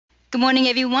Good morning,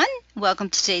 everyone. Welcome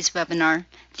to today's webinar,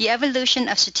 The Evolution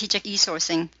of Strategic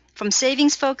eSourcing, from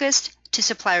Savings-Focused to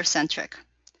Supplier-Centric.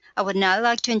 I would now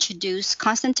like to introduce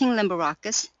Konstantin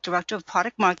Limbarakis, Director of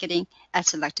Product Marketing at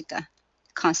Selectica.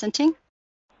 Konstantin?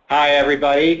 Hi,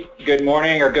 everybody. Good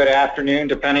morning or good afternoon,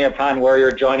 depending upon where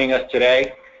you're joining us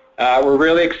today. We're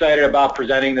really excited about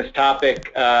presenting this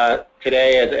topic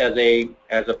today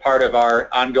as a part of our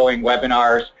ongoing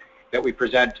webinars that we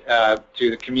present to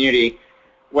the community.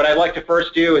 What I'd like to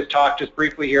first do is talk just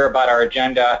briefly here about our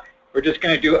agenda. We're just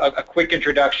going to do a quick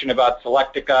introduction about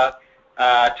Selectica,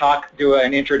 do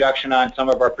an introduction on some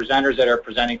of our presenters that are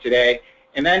presenting today,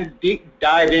 and then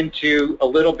dive into a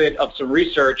little bit of some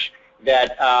research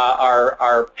that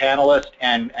our panelist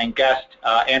and guest,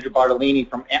 Andrew Bartolini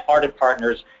from Ardent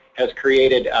Partners, has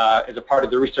created as a part of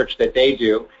the research that they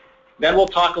do. Then we'll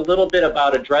talk a little bit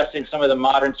about addressing some of the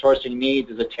modern sourcing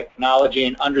needs as a technology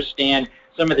and understand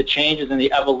some of the changes in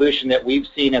the evolution that we've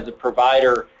seen as a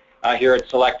provider here at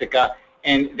Selectica,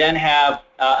 and then have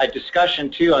a discussion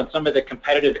too on some of the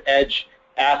competitive edge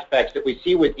aspects that we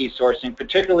see with eSourcing,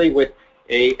 particularly with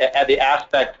the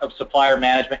aspect of supplier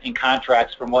management and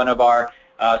contracts from one of our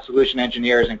solution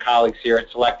engineers and colleagues here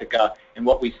at Selectica and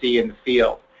what we see in the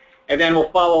field. And then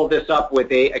we'll follow this up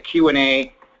with a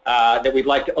Q&A that we'd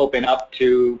like to open up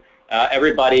to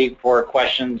everybody for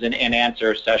questions and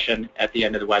answer session at the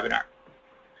end of the webinar.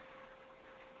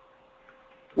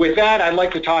 With that, I'd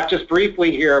like to talk just briefly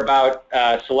here about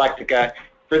Selectica.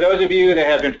 For those of you that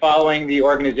have been following the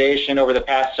organization over the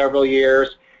past several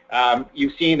years,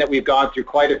 you've seen that we've gone through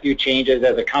quite a few changes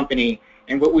as a company,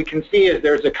 and what we can see is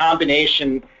there's a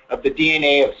combination of the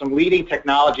DNA of some leading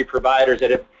technology providers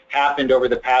that have happened over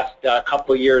the past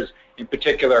couple of years in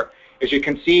particular. As you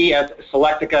can see, as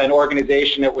Selectica, an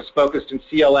organization that was focused in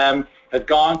CLM, has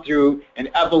gone through an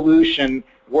evolution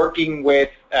working with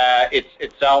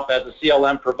itself as a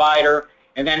CLM provider,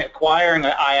 and then acquiring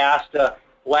IASTA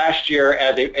last year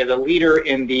as a leader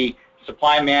in the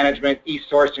supply management,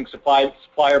 eSourcing,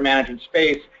 supplier management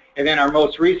space. And then our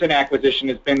most recent acquisition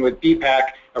has been with BPAC,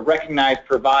 a recognized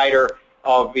provider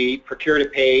of the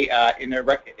procure-to-pay in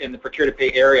the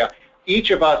procure-to-pay area.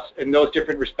 Each of us in those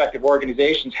different respective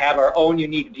organizations have our own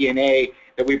unique DNA,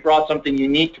 that we brought something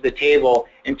unique to the table,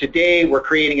 and today we're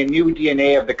creating a new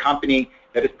DNA of the company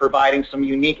that is providing some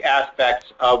unique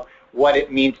aspects of what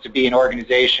it means to be an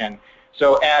organization.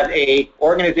 So as an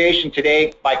organization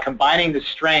today, by combining the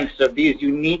strengths of these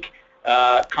unique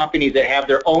companies that have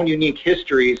their own unique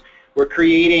histories, we're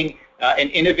creating an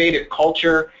innovative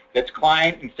culture that's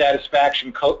client and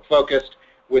satisfaction focused,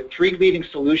 with three leading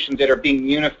solutions that are being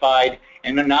unified,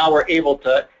 and now we're able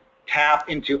to tap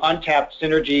into untapped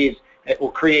synergies that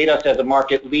will create us as a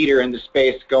market leader in the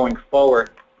space going forward.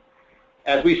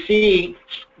 As we see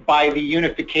by the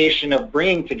unification of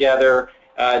bringing together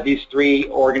these three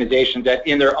organizations that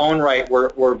in their own right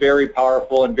were very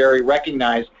powerful and very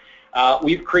recognized,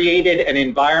 we've created an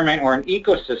environment or an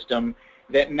ecosystem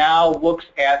that now looks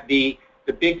at the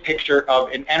big picture of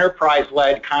an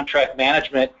enterprise-led contract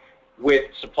management with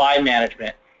supply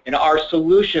management. And our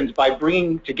solutions, by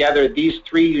bringing together these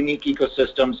three unique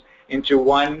ecosystems into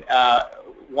one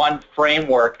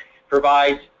framework,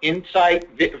 provides insight,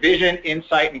 vision,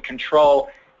 insight, and control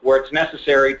where it's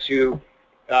necessary to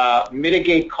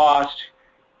mitigate cost,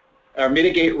 or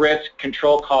mitigate risk,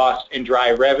 control cost, and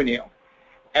drive revenue.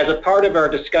 As a part of our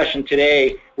discussion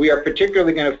today, we are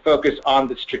particularly going to focus on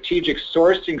the strategic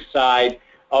sourcing side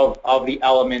of the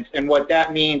elements, and what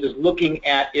that means is looking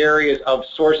at areas of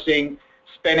sourcing,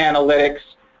 spend analytics,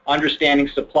 understanding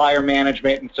supplier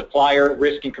management and supplier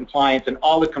risk and compliance, and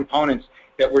all the components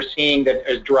that we're seeing that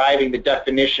is driving the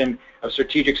definition of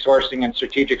strategic sourcing and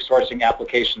strategic sourcing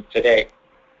applications today.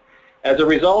 As a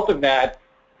result of that,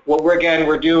 what we're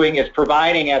doing is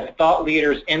providing, as thought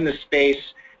leaders in the space,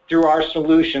 through our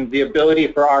solutions, the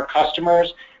ability for our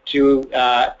customers to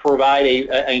provide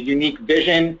a unique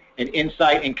vision and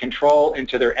insight and control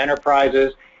into their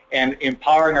enterprises, and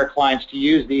empowering our clients to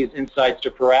use these insights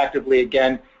to proactively,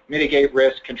 again, mitigate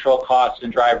risk, control costs,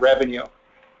 and drive revenue.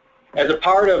 As a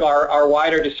part of our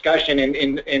wider discussion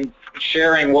in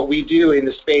sharing what we do in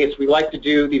the space, we like to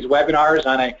do these webinars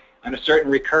on a certain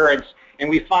recurrence, and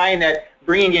we find that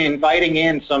inviting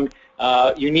in some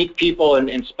unique people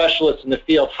and specialists in the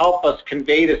field help us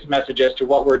convey this message as to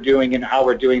what we're doing and how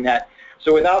we're doing that.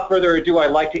 So without further ado,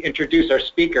 I'd like to introduce our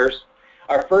speakers.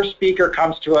 Our first speaker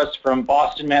comes to us from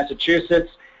Boston,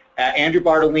 Massachusetts, Andrew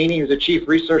Bartolini, who's the Chief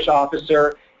Research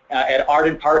Officer at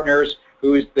Ardent Partners,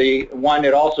 who is the one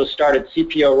that also started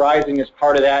CPO Rising as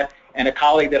part of that, and a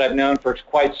colleague that I've known for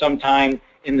quite some time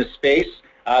in the space.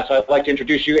 So I'd like to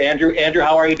introduce you, Andrew. Andrew,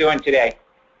 how are you doing today?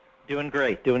 Doing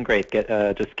great, doing great.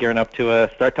 Just gearing up to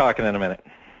start talking in a minute.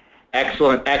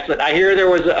 Excellent, excellent. I hear there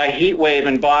was a heat wave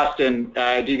in Boston.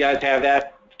 Do you guys have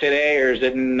that today, or is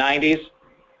it in the 90s?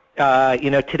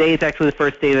 Today is actually the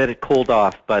first day that it cooled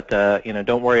off, but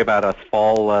don't worry about us.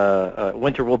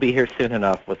 Winter will be here soon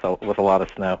enough with a lot of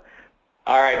snow.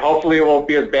 All right. Hopefully, it won't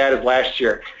be as bad as last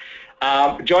year.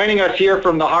 Joining us here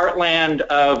from the heartland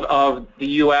of the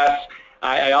U.S.,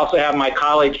 I also have my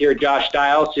colleague here, Josh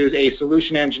Stiles, who's a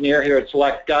solution engineer here at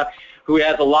Selectica, who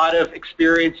has a lot of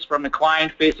experience from the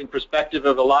client-facing perspective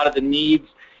of a lot of the needs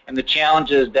and the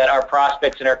challenges that our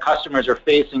prospects and our customers are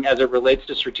facing as it relates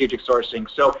to strategic sourcing.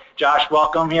 So, Josh,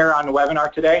 welcome here on the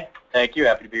webinar today. Thank you.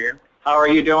 Happy to be here. How are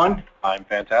you doing? I'm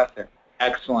fantastic.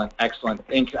 Excellent, excellent.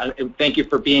 Thank you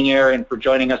for being here and for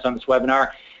joining us on this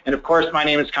webinar. And of course, my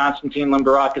name is Konstantin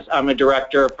Limbarakis. I'm a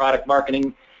director of product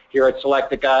marketing here at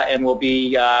Selectica, and we'll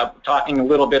be talking a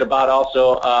little bit about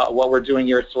also what we're doing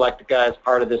here at Selectica as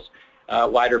part of this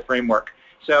wider framework.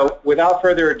 So without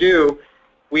further ado,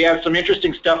 we have some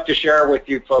interesting stuff to share with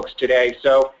you folks today.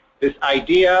 So this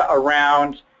idea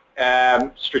around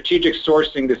strategic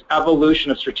sourcing, this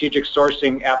evolution of strategic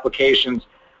sourcing applications,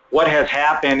 what has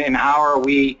happened and how are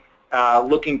we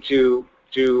looking to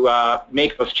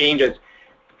make those changes.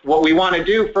 What we want to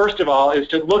do, first of all, is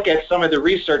to look at some of the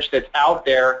research that's out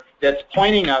there that's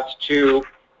pointing us to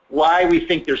why we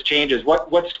think there's changes,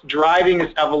 what's driving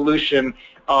this evolution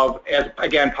of, as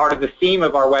again, part of the theme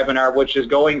of our webinar, which is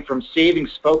going from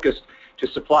savings-focused to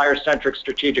supplier-centric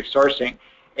strategic sourcing.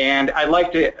 And I'd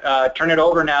like to turn it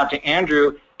over now to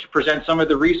Andrew to present some of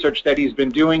the research that he's been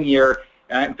doing here,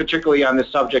 and particularly on this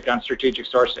subject on strategic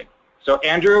sourcing. So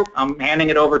Andrew, I'm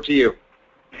handing it over to you.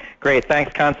 Great,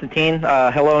 thanks, Konstantin.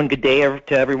 Hello and good day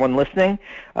to everyone listening.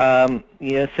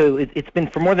 So it's been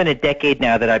for more than a decade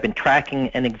now that I've been tracking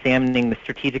and examining the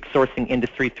strategic sourcing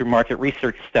industry through market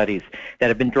research studies that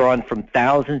have been drawn from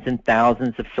thousands and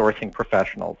thousands of sourcing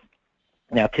professionals.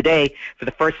 Now today, for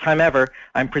the first time ever,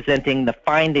 I'm presenting the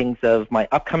findings of my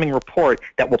upcoming report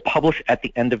that will publish at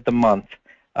the end of the month.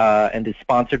 And is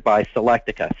sponsored by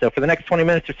Selectica. So for the next 20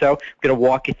 minutes or so, I'm going to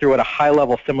walk you through at a high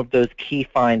level some of those key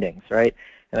findings, right?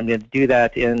 And I'm going to do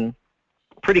that in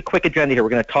a pretty quick agenda here. We're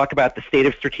going to talk about the state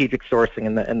of strategic sourcing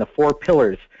and the four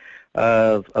pillars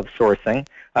of sourcing.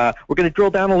 We're going to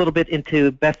drill down a little bit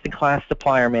into best-in-class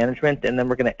supplier management, and then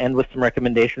we're going to end with some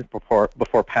recommendations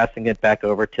before passing it back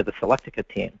over to the Selectica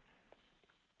team.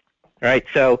 All right,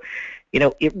 so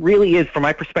it really is, from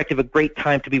my perspective, a great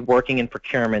time to be working in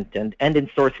procurement and in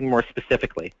sourcing more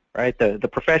specifically, right? The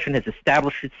profession has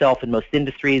established itself in most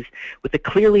industries with a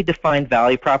clearly defined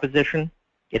value proposition.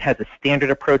 It has a standard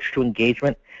approach to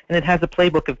engagement, and it has a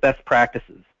playbook of best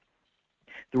practices.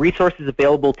 The resources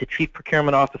available to chief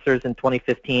procurement officers in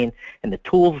 2015 and the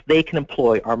tools they can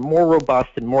employ are more robust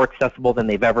and more accessible than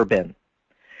they've ever been.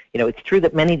 It's true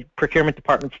that many procurement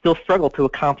departments still struggle to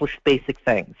accomplish basic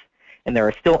things. And there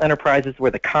are still enterprises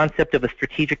where the concept of a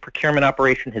strategic procurement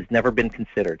operation has never been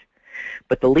considered.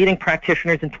 But the leading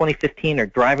practitioners in 2015 are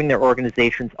driving their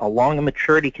organizations along a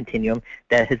maturity continuum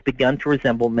that has begun to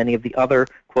resemble many of the other,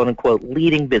 quote-unquote,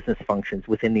 leading business functions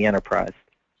within the enterprise.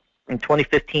 In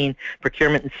 2015,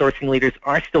 procurement and sourcing leaders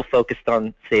are still focused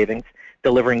on savings,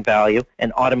 delivering value,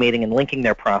 and automating and linking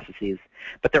their processes.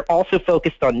 But they're also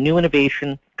focused on new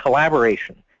innovation,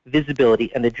 collaboration,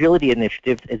 visibility, and agility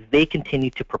initiatives as they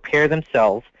continue to prepare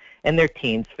themselves and their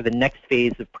teams for the next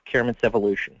phase of procurement's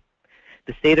evolution.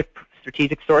 The state of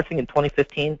strategic sourcing in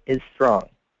 2015 is strong.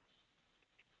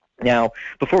 Now,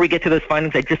 before we get to those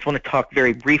findings, I just want to talk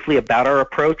very briefly about our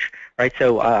approach. Right?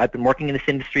 So I've been working in this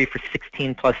industry for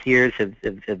 16 plus years,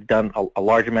 have done a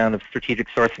large amount of strategic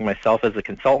sourcing myself as a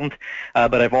consultant,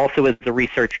 but I've also, as a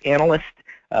research analyst,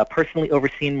 personally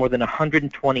overseen more than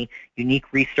 120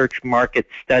 unique research market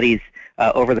studies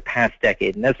over the past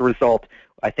decade. And as a result,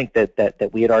 I think that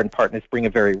we at Ardent Partners bring a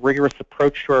very rigorous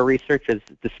approach to our research as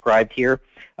described here.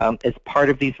 As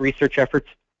part of these research efforts,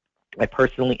 I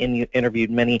personally interviewed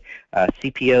many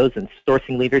CPOs and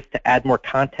sourcing leaders to add more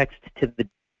context to the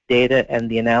data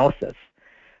and the analysis.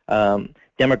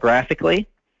 Demographically,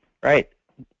 right,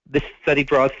 this study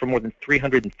draws from more than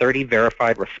 330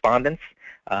 verified respondents.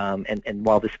 And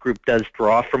while this group does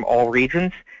draw from all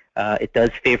regions, it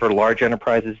does favor large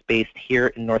enterprises based here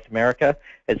in North America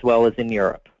as well as in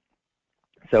Europe.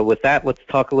 So with that, let's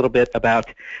talk a little bit about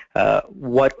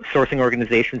what sourcing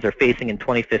organizations are facing in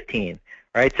 2015.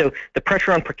 All right, so the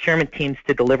pressure on procurement teams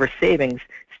to deliver savings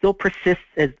still persists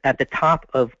at the top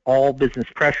of all business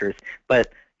pressures,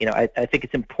 but I think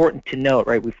it's important to note,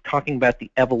 right, we're talking about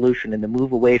the evolution and the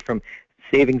move away from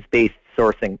savings-based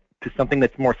sourcing to something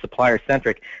that's more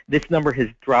supplier-centric, this number has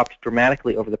dropped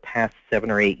dramatically over the past 7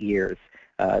 or 8 years.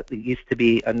 It used to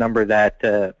be a number that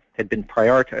had been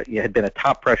prioritized, had been a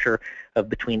top pressure of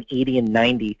between 80 and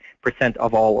 90%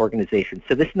 of all organizations.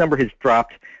 So this number has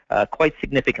dropped quite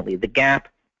significantly. The gap,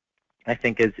 I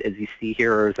think, as you see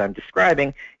here, or as I'm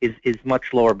describing, is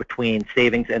much lower between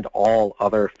savings and all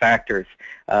other factors.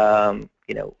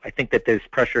 I think that there's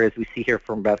pressure, as we see here,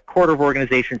 from about a quarter of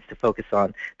organizations to focus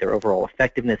on their overall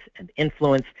effectiveness and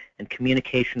influence, and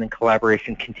communication and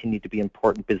collaboration continue to be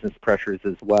important business pressures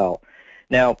as well.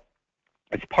 Now,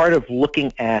 as part of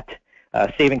looking at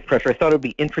savings pressure, I thought it would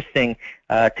be interesting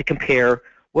to compare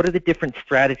what are the different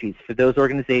strategies for those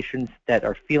organizations that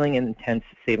are feeling an intense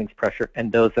savings pressure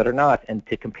and those that are not, and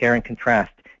to compare and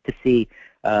contrast to see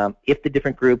if the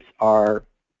different groups are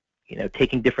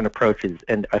taking different approaches,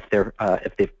 and if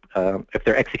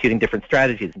they're executing different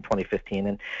strategies in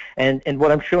 2015. And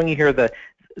what I'm showing you here,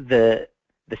 the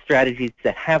strategies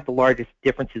that have the largest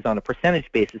differences on a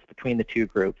percentage basis between the two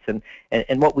groups.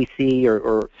 And what we see,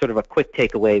 or sort of a quick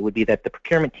takeaway, would be that the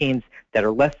procurement teams that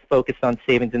are less focused on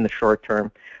savings in the short term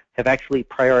have actually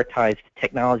prioritized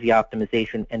technology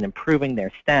optimization and improving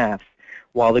their staffs,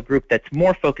 while the group that's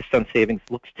more focused on savings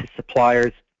looks to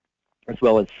suppliers as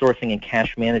well as sourcing and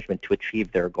cash management to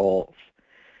achieve their goals.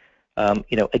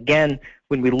 Again,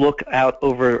 when we look out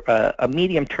over a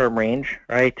medium-term range,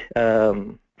 right,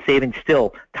 savings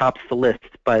still tops the list,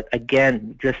 but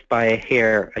again, just by a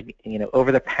hair.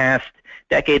 Over the past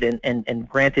decade, and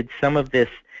granted, some of this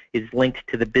is linked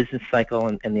to the business cycle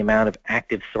and the amount of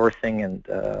active sourcing and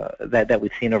that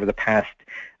we've seen over the past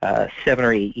 7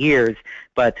 or 8 years,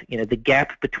 but the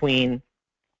gap between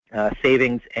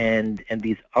savings and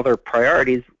these other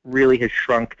priorities really has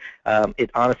shrunk. It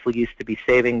honestly used to be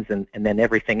savings and then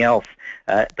everything else,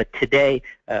 but today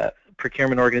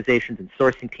procurement organizations and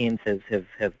sourcing teams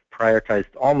have prioritized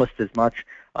almost as much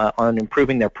on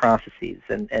improving their processes,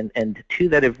 and two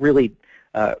that have really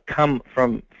come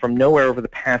from nowhere over the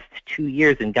past 2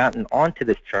 years and gotten onto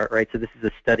this chart, right? So this is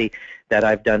a study that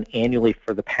I've done annually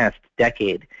for the past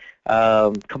decade.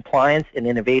 Compliance and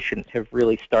innovation have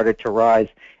really started to rise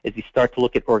as you start to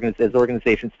look at as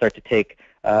organizations start to take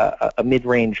a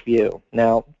mid-range view.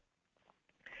 Now,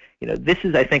 this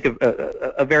is, I think,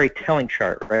 a very telling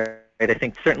chart, right? I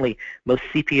think certainly most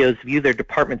CPOs view their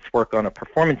department's work on a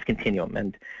performance continuum,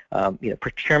 and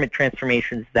procurement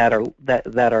transformations that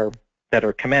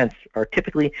are commenced are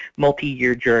typically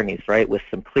multi-year journeys, right, with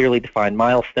some clearly defined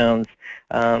milestones.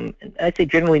 And I'd say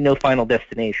generally no final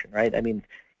destination, right? I mean,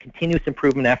 continuous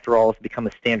improvement, after all, has become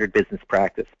a standard business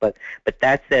practice. But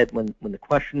that said, when the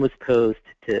question was posed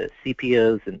to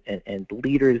CPOs and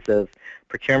leaders of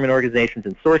procurement organizations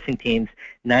and sourcing teams,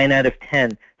 9 out of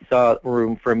 10 saw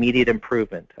room for immediate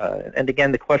improvement. And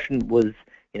again, the question was,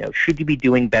 should you be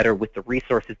doing better with the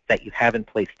resources that you have in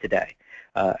place today?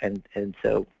 And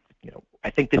so, I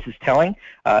think this is telling.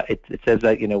 It says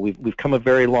that we've come a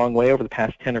very long way over the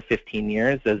past 10 or 15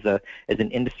 years as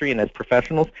an industry and as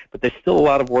professionals, but there's still a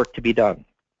lot of work to be done.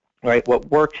 Right? What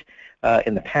worked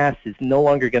in the past is no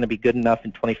longer going to be good enough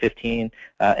in 2015,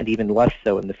 and even less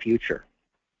so in the future.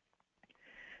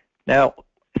 Now,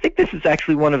 I think this is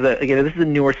actually one of the, this is a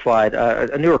newer slide,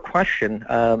 a newer question,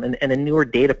 and a newer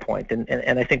data point,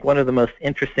 and I think one of the most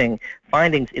interesting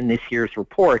findings in this year's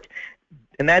report.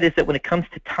 And that is that when it comes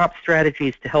to top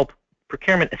strategies to help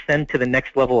procurement ascend to the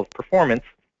next level of performance,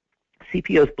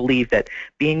 CPOs believe that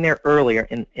being there earlier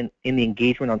in the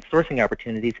engagement on sourcing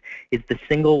opportunities is the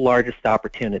single largest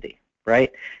opportunity,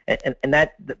 right? And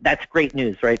that's great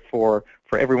news, right, for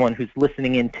everyone who's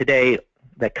listening in today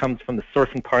that comes from the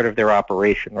sourcing part of their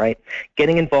operation, right?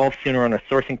 Getting involved sooner on a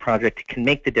sourcing project can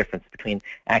make the difference between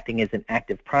acting as an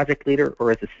active project leader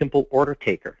or as a simple order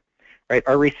taker. Right?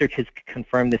 Our research has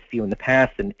confirmed this view in the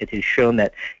past, and it has shown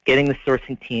that getting the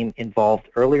sourcing team involved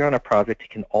earlier on a project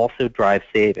can also drive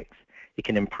savings. It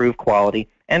can improve quality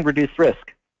and reduce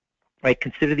risk. Right?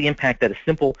 Consider the impact that a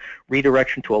simple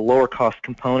redirection to a lower cost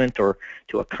component or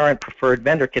to a current preferred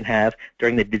vendor can have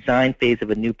during the design phase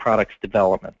of a new product's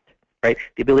development. Right?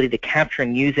 The ability to capture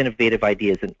and use innovative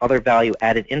ideas and other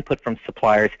value-added input from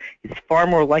suppliers is far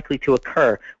more likely to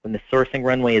occur when the sourcing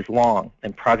runway is long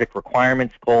and project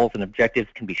requirements, goals, and objectives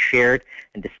can be shared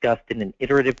and discussed in an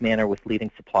iterative manner with leading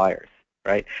suppliers.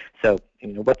 Right? So,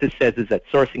 what this says is that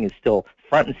sourcing is still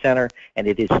front and center, and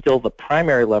it is still the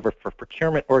primary lever for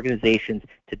procurement organizations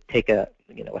to take a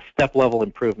step-level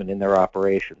improvement in their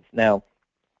operations. Now,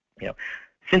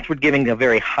 since we're giving a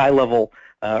very high-level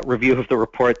review of the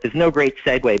report, there's no great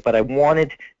segue, but I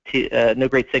wanted to no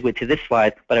great segue to this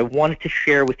slide, but I wanted to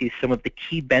share with you some of the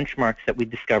key benchmarks that we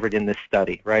discovered in this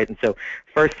study, right? And so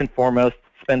first and foremost,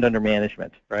 spend under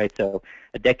management, right? So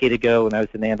a decade ago when I was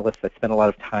an analyst, I spent a lot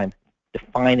of time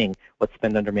defining what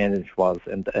spend under management was,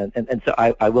 and so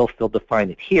I will still define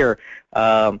it here,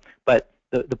 but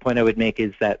the point I would make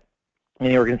is that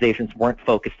many organizations weren't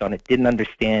focused on it, didn't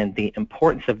understand the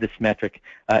importance of this metric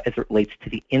as it relates to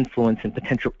the influence and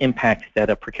potential impact that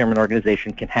a procurement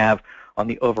organization can have on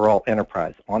the overall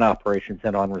enterprise, on operations,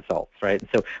 and on results, right? And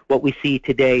so what we see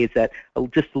today is that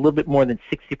just a little bit more than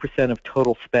 60% of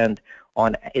total spend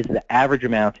is the average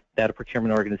amount that a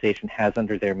procurement organization has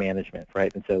under their management,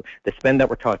 right? And so the spend that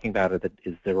we're talking about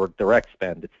is the direct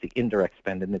spend, it's the indirect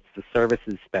spend, and it's the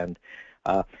services spend.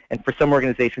 And for some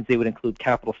organizations, they would include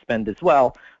capital spend as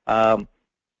well.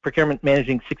 Procurement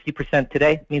managing 60%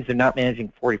 today means they're not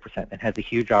managing 40% and has a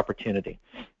huge opportunity.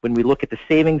 When we look at the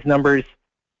savings numbers,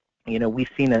 we've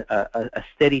seen a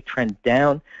steady trend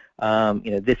down.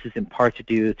 This is in part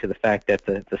due to the fact that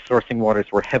the sourcing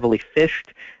waters were heavily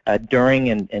fished during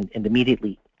and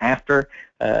immediately after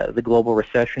the global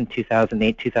recession,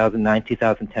 2008, 2009,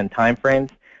 2010 timeframes,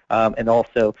 and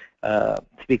also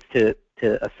speaks to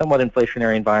a somewhat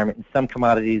inflationary environment in some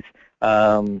commodities.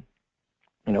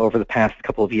 Over the past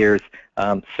couple of years,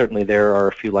 certainly there are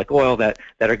a few like oil that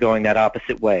are going that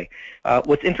opposite way.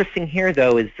 What's interesting here,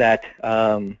 though, is that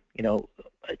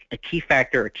a key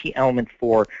factor, a key element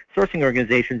for sourcing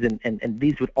organizations, and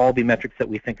these would all be metrics that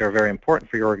we think are very important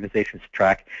for your organizations to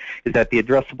track, is that the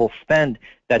addressable spend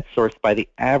that's sourced by the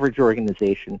average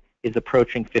organization is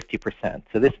approaching 50%.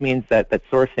 So this means that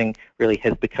sourcing really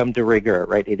has become de rigueur,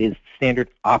 right? It is standard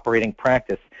operating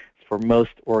practice for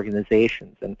most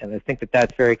organizations, and I think that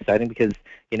that's very exciting because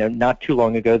not too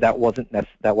long ago that wasn't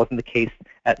the case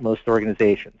at most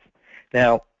organizations.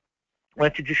 Now, I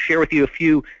wanted to just share with you a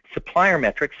few supplier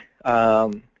metrics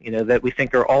that we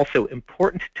think are also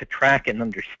important to track and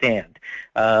understand.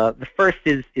 The first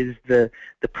is the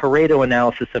Pareto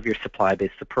analysis of your supply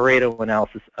base, the Pareto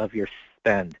analysis of your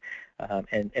spend,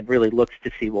 and really looks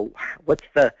to see, well, what's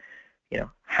the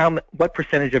what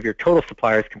percentage of your total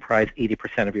suppliers comprise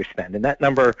 80% of your spend, and that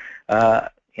number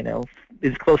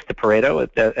is close to Pareto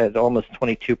at almost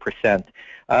 22%.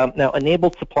 Now,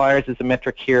 enabled suppliers is a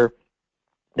metric here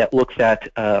that looks at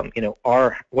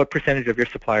what percentage of your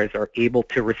suppliers are able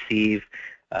to receive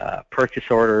purchase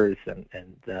orders and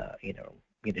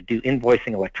do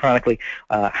invoicing electronically.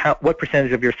 What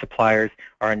percentage of your suppliers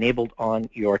are enabled on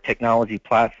your technology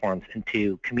platforms and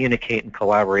to communicate and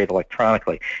collaborate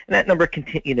electronically? And that number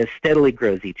steadily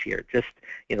grows each year, just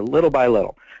little by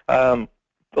little. The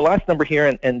last number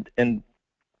here, and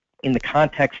in the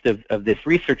context of this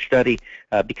research study,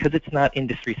 because it's not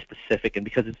industry specific and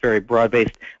because it's very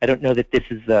broad-based, I don't know that this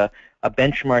is a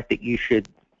benchmark that you should,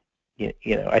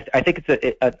 I think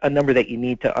it's a number that you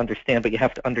need to understand, but you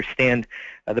have to understand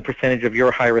the percentage of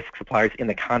your high-risk suppliers in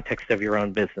the context of your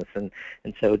own business. And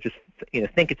so just,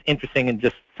 think it's interesting and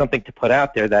just something to put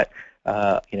out there that,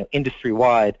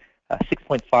 industry-wide,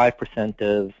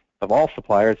 6.5% of all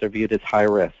suppliers are viewed as high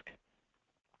risk.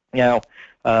 Now,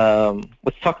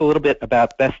 let's talk a little bit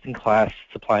about best-in-class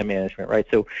supply management, right?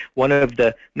 So one of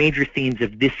the major themes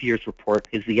of this year's report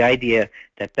is the idea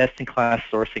that best-in-class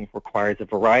sourcing requires a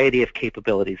variety of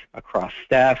capabilities across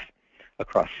staff,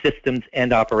 across systems,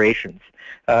 and operations.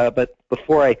 But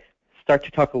before I start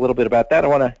to talk a little bit about that, I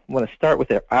want to start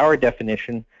with our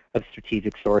definition of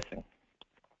strategic sourcing.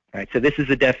 All right, so this is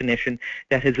a definition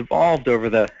that has evolved over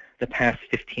the past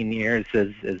 15 years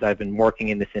as I've been working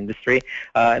in this industry,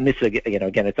 and this,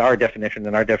 again, it's our definition,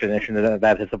 and our definition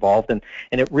that has evolved, and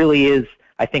it really is,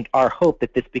 I think, our hope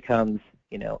that this becomes,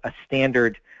 a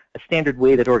standard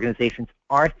way that organizations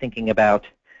are thinking about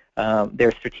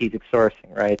their strategic sourcing,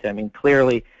 right? I mean,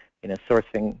 clearly,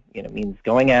 sourcing, means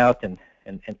going out and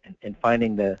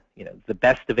finding the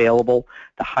best available,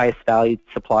 the highest valued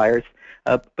suppliers,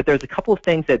 but there's a couple of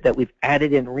things that we've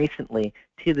added in recently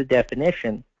to the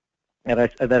definition that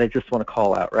I just want to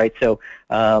call out, right? So,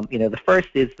 the first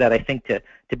is that I think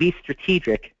to be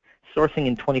strategic, sourcing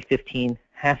in 2015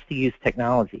 has to use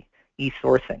technology,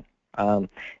 eSourcing,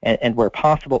 and where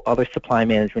possible, other supply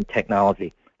management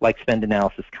technology like spend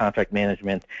analysis, contract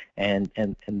management, and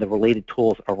the related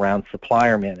tools around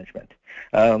supplier management.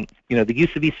 The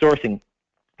use of eSourcing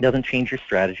doesn't change your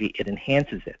strategy, it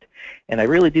enhances it. And I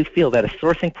really do feel that a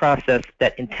sourcing process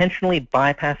that intentionally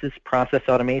bypasses process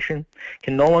automation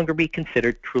can no longer be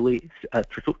considered truly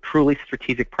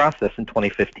strategic process in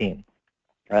 2015.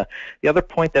 The other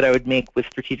point that I would make with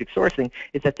strategic sourcing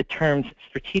is that the terms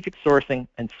strategic sourcing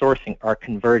and sourcing are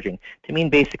converging to mean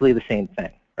basically the same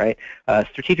thing, right?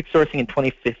 Strategic sourcing in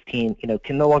 2015,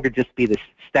 can no longer just be this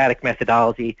static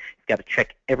methodology. You've got to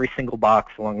check every single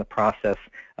box along the process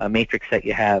matrix that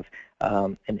you have,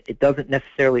 and it doesn't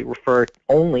necessarily refer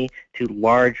only to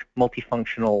large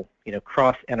multifunctional,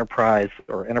 cross-enterprise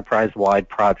or enterprise-wide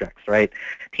projects, right?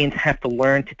 Teams have to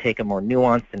learn to take a more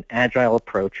nuanced and agile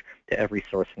approach to every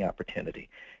sourcing opportunity.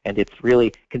 And it's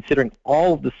really considering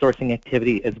all of the sourcing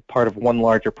activity as part of one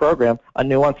larger program, a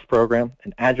nuanced program,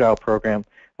 an agile program,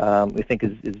 we think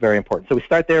is very important. So we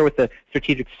start there with the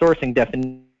strategic sourcing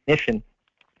definition,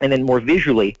 and then more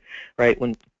visually, right,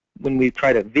 when we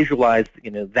try to visualize,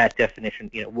 that definition,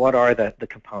 what are the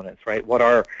components, right? What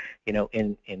are,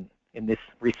 in this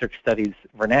research studies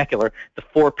vernacular, the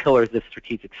 4 pillars of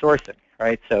strategic sourcing,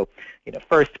 right? So,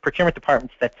 first, procurement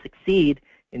departments that succeed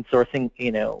in sourcing,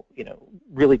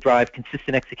 really drive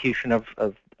consistent execution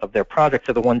of their projects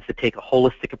are the ones that take a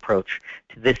holistic approach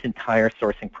to this entire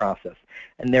sourcing process.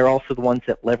 And they're also the ones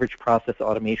that leverage process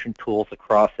automation tools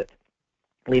across it.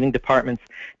 Leading departments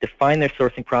define their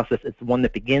sourcing process as the one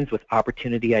that begins with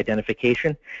opportunity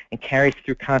identification and carries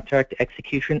through contract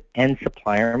execution and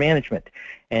supplier management.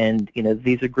 And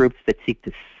these are groups that seek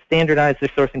to standardize their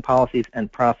sourcing policies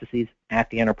and processes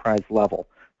at the enterprise level,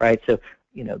 right? So,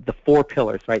 the 4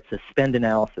 pillars, right? So spend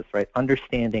analysis, right?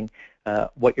 Understanding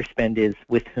what your spend is,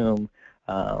 with whom,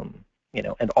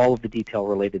 and all of the detail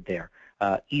related there.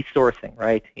 eSourcing,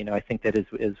 right? I think that as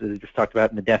we just talked about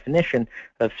in the definition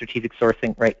of strategic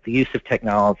sourcing, right? The use of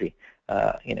technology,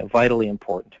 vitally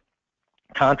important.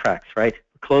 Contracts, right?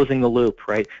 Closing the loop,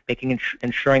 right?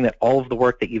 Ensuring that all of the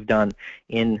work that you've done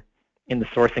in the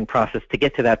sourcing process to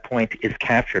get to that point is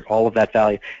captured, all of that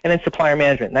value. And then supplier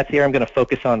management, and that's the area I'm going to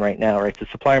focus on right now, right? So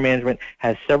supplier management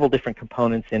has several different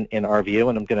components in our view,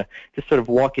 and I'm going to just sort of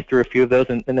walk you through a few of those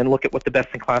and then look at what the best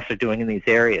in class are doing in these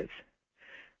areas.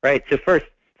 Right, so first,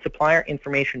 supplier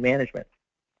information management,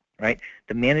 right?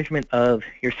 The management of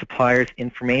your supplier's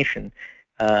information,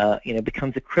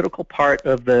 becomes a critical part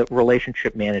of the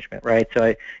relationship management, right?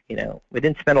 So, we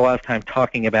didn't spend a lot of time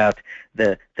talking about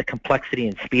the complexity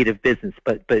and speed of business,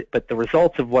 but the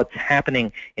results of what's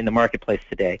happening in the marketplace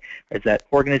today is that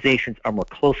organizations are more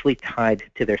closely tied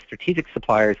to their strategic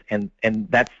suppliers, and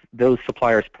that's those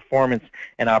suppliers' performance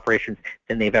and operations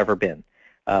than they've ever been.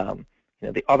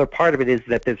 The other part of it is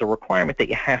that there's a requirement that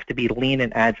you have to be lean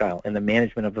and agile in the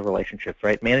management of the relationships,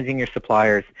 right? Managing your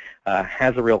suppliers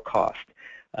has a real cost,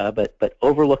 but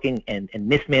overlooking and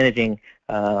mismanaging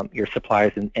your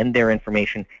suppliers and their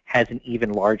information has an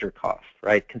even larger cost,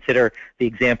 right? Consider the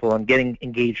example on getting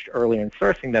engaged earlier in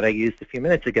sourcing that I used a few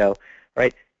minutes ago,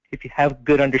 right? If you have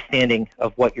good understanding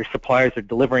of what your suppliers are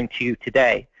delivering to you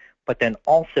today, but then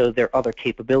also their other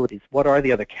capabilities, what are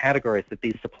the other categories that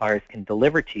these suppliers can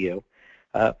deliver to you?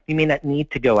 You may not need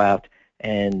to go out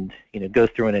and go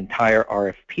through an entire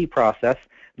RFP process.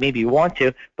 Maybe you want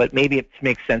to, but maybe it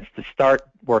makes sense to start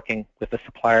working with a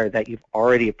supplier that you've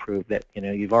already approved, that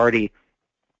you've already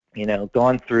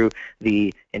gone through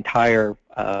the entire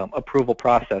approval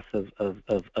process of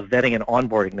vetting and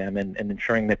onboarding them and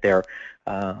ensuring that their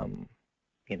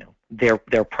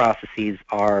processes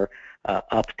are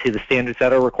up to the standards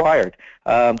that are required.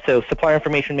 So supplier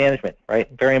information management,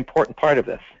 right? Very important part of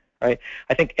this. Right?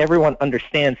 I think everyone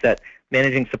understands that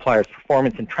managing suppliers'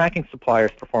 performance and tracking suppliers'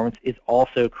 performance is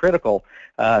also critical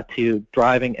to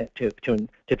driving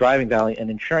value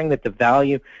and ensuring that the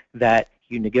value that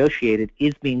you negotiated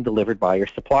is being delivered by your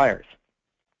suppliers.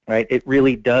 Right? It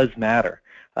really does matter,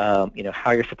 how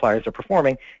your suppliers are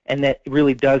performing, and that it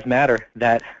really does matter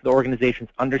that the organizations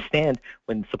understand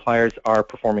when suppliers are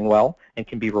performing well and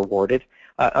can be rewarded,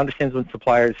 understands when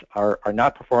suppliers are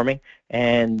not performing,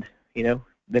 and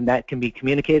then that can be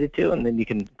communicated to, and then you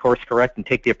can course correct and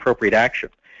take the appropriate action.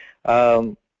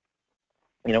 As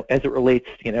it relates,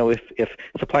 if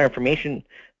supplier information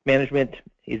management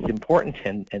is important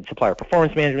and supplier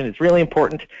performance management is really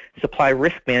important, supply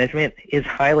risk management is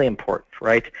highly important,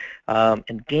 right?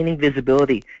 And gaining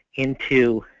visibility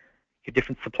into your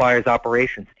different suppliers'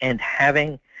 operations and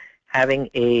having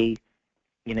a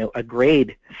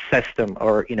grade system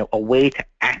or a way to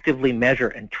actively measure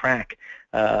and track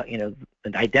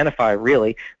and identify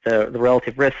really the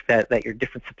relative risk that your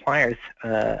different suppliers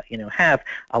have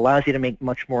allows you to make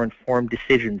much more informed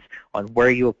decisions on where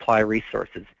you apply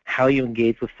resources, how you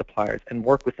engage with suppliers, and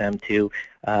work with them to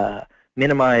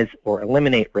minimize or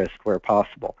eliminate risk where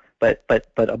possible. But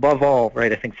above all,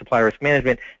 right, I think supplier risk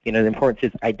management, the importance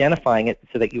is identifying it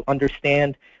so that you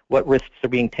understand what risks are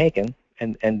being taken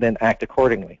and then act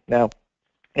accordingly. Now,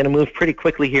 going to move pretty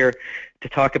quickly here to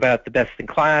talk about the best in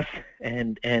class,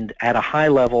 and at a high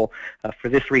level for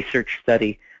this research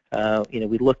study,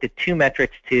 we looked at two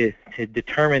metrics to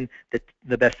determine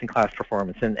the best in class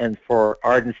performance, and for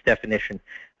Arden's definition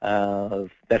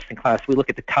of best in class, we look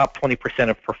at the top 20%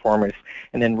 of performers,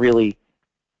 and then really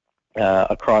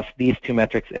across these two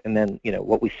metrics, and then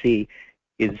what we see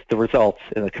is the results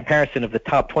in the comparison of the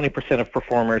top 20% of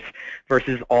performers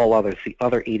versus all others, the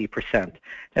other 80%.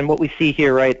 And what we see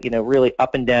here, right, really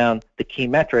up and down the key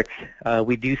metrics,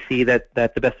 we do see that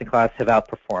the best in class have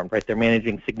outperformed, right? They're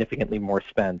managing significantly more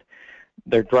spend.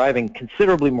 They're driving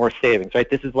considerably more savings, right?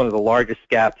 This is one of the largest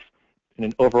gaps in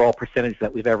an overall percentage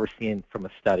that we've ever seen from a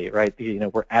study, right?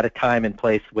 We're at a time and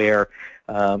place where,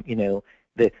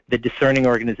 the discerning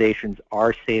organizations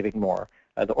are saving more.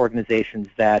 The organizations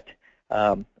that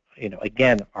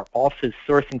again, are also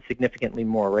sourcing significantly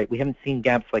more, right? We haven't seen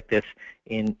gaps like this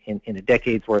in a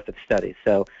decade's worth of studies.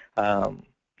 So,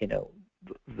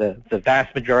 the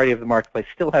vast majority of the marketplace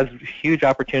still has huge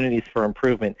opportunities for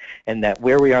improvement, and that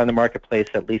where we are in the marketplace,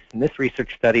 at least in this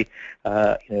research study,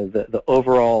 the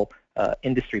overall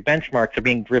industry benchmarks are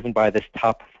being driven by this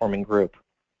top-performing group.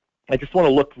 I just want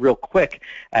to look real quick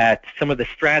at some of the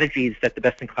strategies that the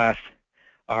best-in-class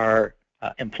are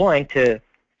employing to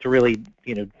really,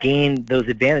 gain those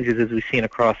advantages as we've seen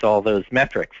across all those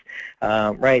metrics,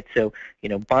 right? So,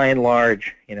 by and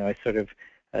large, I sort of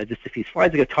just a few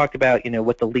slides ago talked about,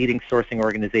 what the leading sourcing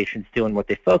organizations do and what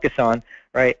they focus on,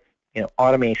 right?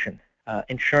 Automation,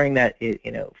 ensuring that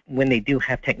when they do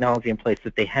have technology in place,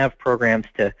 that they have programs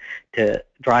to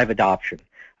drive adoption.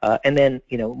 And then,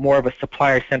 more of a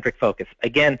supplier-centric focus.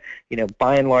 Again,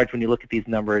 by and large, when you look at these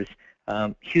numbers,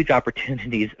 huge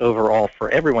opportunities overall for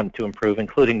everyone to improve,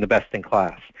 including the best in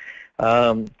class.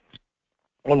 One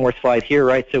more slide here,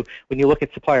 right? So when you look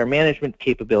at supplier management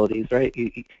capabilities, right,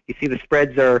 you see the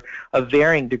spreads are of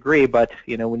varying degree, but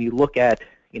when you look at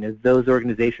those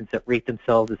organizations that rate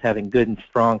themselves as having good and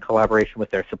strong collaboration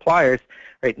with their suppliers,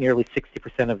 right, nearly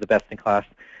 60% of the best in class.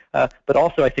 But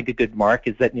also, I think a good mark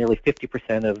is that nearly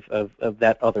 50% of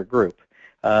that other group.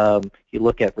 You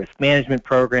look at risk management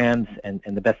programs, and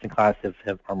the best in class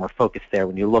are more focused there.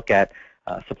 When you look at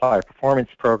supplier performance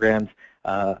programs,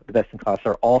 the best in class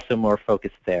are also more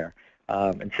focused there.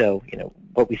 And so,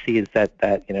 what we see is that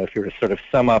if you were to sort of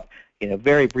sum up,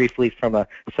 very briefly from a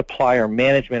supplier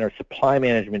management or supply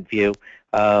management view,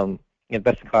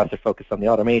 best in class are focused on the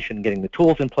automation, getting the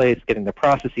tools in place, getting the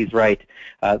processes right.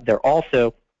 They're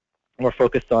also more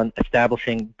focused on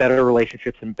establishing better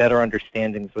relationships and better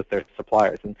understandings with their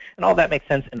suppliers. And all that makes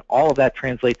sense, and all of that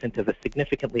translates into the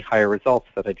significantly higher results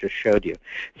that I just showed you.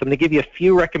 So I'm going to give you a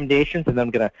few recommendations, and then I'm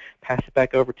going to pass it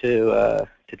back over to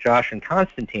Josh and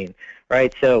Constantine,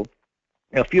 right? So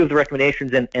a few of the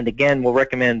recommendations, and again, we'll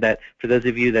recommend that for those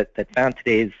of you that found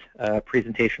today's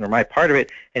presentation, or my part of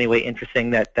it anyway, interesting,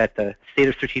 that the State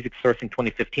of Strategic Sourcing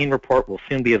 2015 report will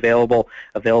soon be available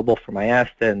from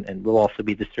IASTA, and we'll also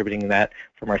be distributing that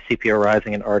from our CPO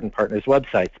Rising and Arden Partners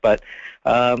websites. But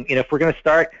if we're going to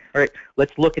start, all right,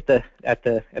 let's look at the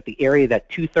area that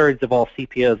 2/3 of all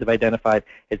CPOs have identified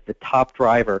as the top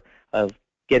driver of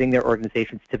getting their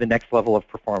organizations to the next level of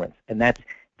performance, and that's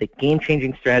the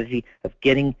game-changing strategy of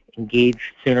getting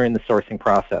engaged sooner in the sourcing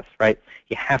process, right?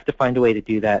 You have to find a way to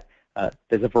do that.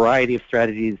 There's a variety of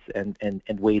strategies and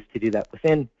ways to do that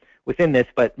within this,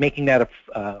 but making that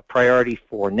a priority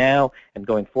for now and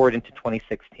going forward into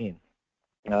 2016.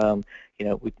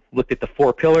 We looked at the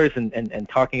 4 pillars and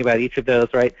talking about each of those,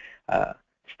 right?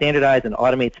 Standardize and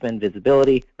automate spend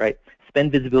visibility, right?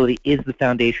 Spend visibility is the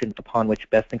foundation upon which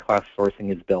best-in-class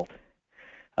sourcing is built.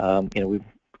 We've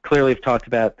clearly have talked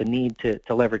about the need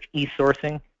to leverage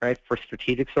eSourcing, right, for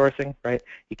strategic sourcing, right?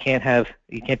 You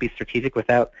can't be strategic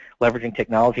without leveraging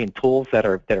technology and tools that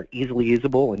are easily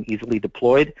usable and easily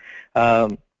deployed.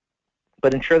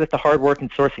 But ensure that the hard work in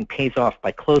sourcing pays off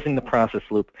by closing the process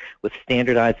loop with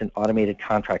standardized and automated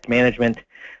contract management.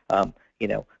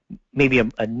 Maybe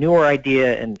a newer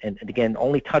idea, and again,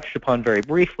 only touched upon very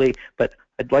briefly, but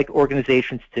I'd like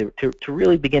organizations to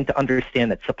really begin to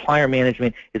understand that supplier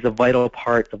management is a vital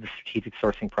part of the strategic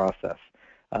sourcing process.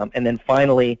 And then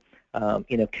finally,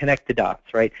 connect the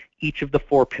dots, right? Each of the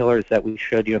 4 pillars that we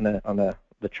showed you on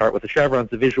the chart with the chevrons,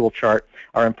 the visual chart,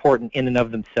 are important in and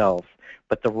of themselves.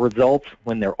 But the results,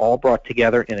 when they're all brought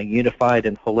together in a unified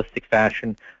and holistic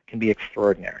fashion, can be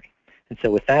extraordinary. And so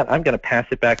with that, I'm going to pass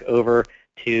it back over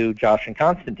to Josh and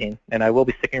Constantine, and I will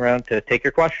be sticking around to take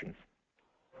your questions.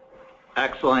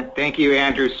 Excellent. Thank you,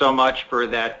 Andrew, so much for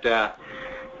that. A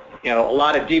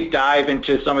lot of deep dive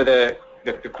into some of the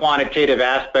quantitative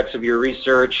aspects of your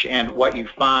research and what you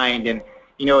find. And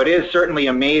it is certainly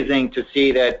amazing to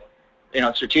see that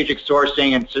strategic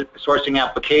sourcing and sourcing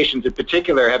applications in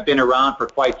particular have been around for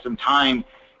quite some time,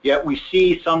 yet we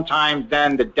see sometimes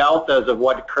then the deltas of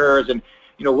what occurs and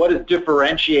what is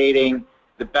differentiating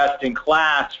the best in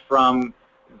class from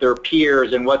their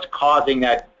peers and what's causing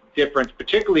that difference,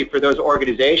 particularly for those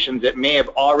organizations that may have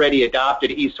already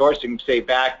adopted eSourcing, say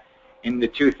back in the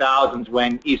 2000s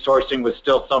when eSourcing was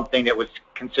still something that was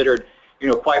considered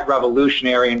quite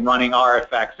revolutionary in running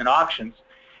RFX and auctions.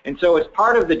 And so as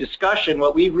part of the discussion,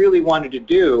 what we really wanted to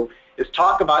do is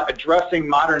talk about addressing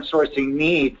modern sourcing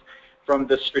needs from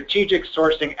the strategic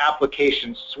sourcing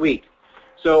application suite.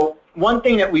 So one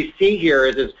thing that we see here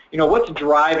is what's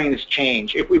driving this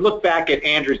change. If we look back at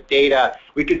Andrew's data,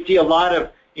 we could see a lot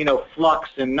of flux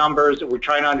in numbers that we're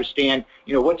trying to understand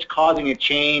what's causing a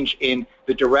change in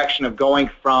the direction of going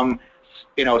from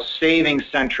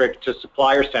savings-centric to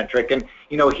supplier-centric. And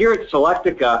here at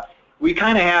Selectica, we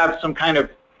kind of have some kind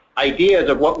of ideas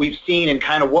of what we've seen and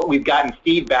kind of what we've gotten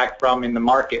feedback from in the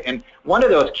market. And one of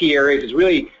those key areas is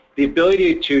really the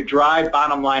ability to drive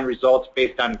bottom line results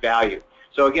based on value.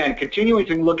 So again, continuing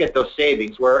to look at those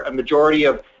savings where a majority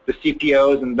of the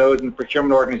CPOs and those in the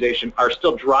procurement organization are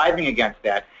still driving against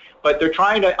that, but they're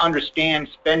trying to understand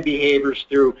spend behaviors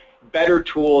through better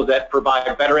tools that provide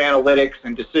better analytics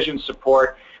and decision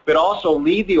support, but also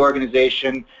lead the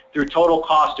organization through total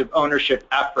cost of ownership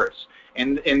efforts.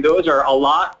 And those are a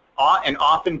lot and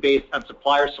often based on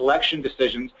supplier selection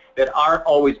decisions that aren't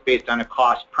always based on a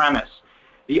cost premise.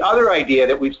 The other idea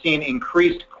that we've seen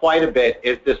increased quite a bit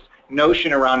is this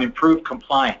notion around improved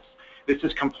compliance. This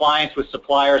is compliance with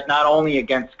suppliers, not only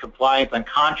against compliance on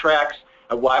contracts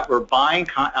of what we're buying,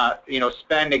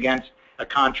 spend against a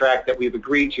contract that we've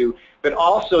agreed to, but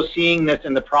also seeing this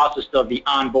in the process of the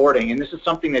onboarding. And this is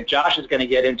something that Josh is going to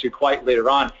get into quite later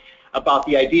on about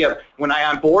the idea of when I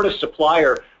onboard a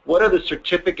supplier, what are the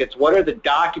certificates, what are the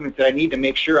documents that I need to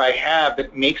make sure I have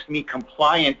that makes me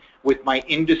compliant with my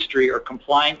industry or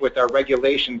compliant with our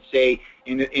regulations, say,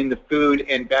 in the food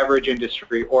and beverage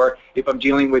industry, or if I'm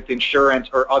dealing with insurance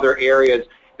or other areas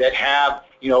that have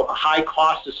a high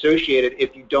cost associated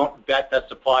if you don't vet that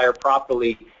supplier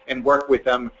properly and work with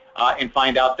them and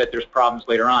find out that there's problems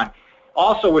later on.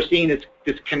 Also, we're seeing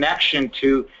this connection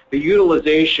to the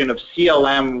utilization of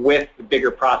CLM with the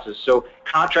bigger process. So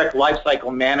contract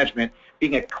lifecycle management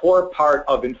being a core part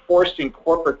of enforcing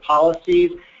corporate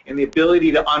policies and the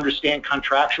ability to understand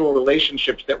contractual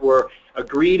relationships that were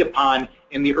agreed upon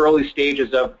in the early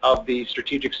stages of the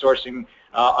strategic sourcing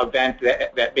event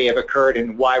that may have occurred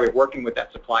and why we're working with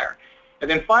that supplier. And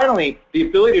then finally, the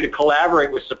ability to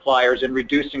collaborate with suppliers in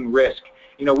reducing risk.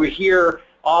 We hear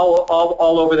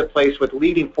all over the place with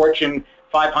leading Fortune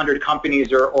 500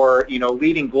 companies or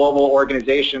leading global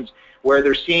organizations where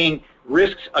they're seeing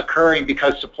risks occurring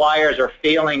because suppliers are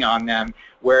failing on them,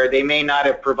 where they may not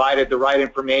have provided the right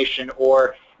information,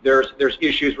 or there's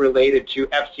issues related to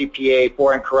FCPA,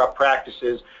 foreign corrupt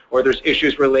practices, or there's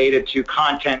issues related to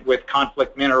content with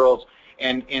conflict minerals,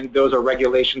 and those are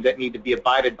regulations that need to be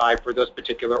abided by for those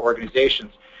particular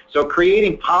organizations. So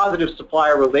creating positive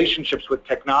supplier relationships with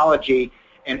technology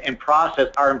and process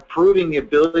are improving the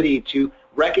ability to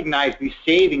recognize these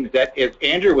savings that, as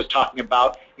Andrew was talking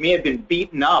about, may have been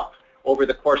beaten up over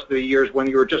the course of the years when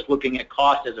you were just looking at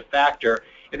cost as a factor,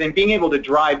 and then being able to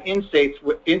drive insights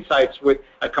with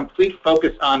a complete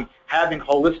focus on having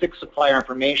holistic supplier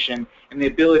information and the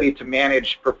ability to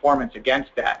manage performance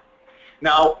against that.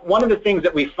 Now, one of the things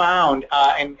that we found,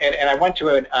 and I went to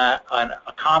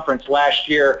a conference last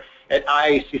year at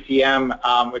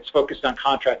IACCM, which focused on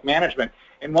contract management,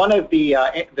 and one of the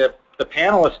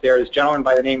panelists there, this gentleman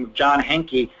by the name of John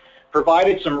Henke,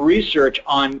 provided some research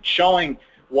on showing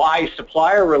why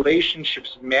supplier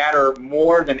relationships matter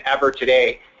more than ever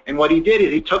today. And what he did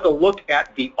is he took a look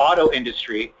at the auto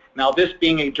industry. Now, this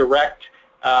being a direct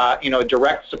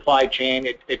supply chain,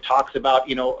 it talks about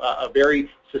a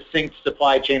very succinct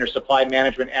supply chain or supply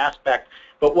management aspect.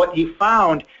 But what he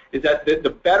found is that the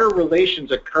better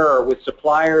relations occur with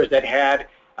suppliers that had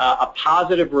a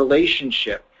positive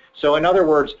relationship. So in other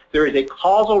words, there is a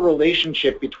causal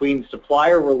relationship between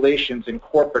supplier relations and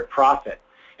corporate profit.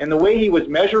 And the way he was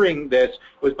measuring this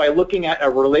was by looking at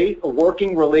a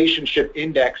working relationship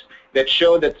index that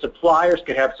showed that suppliers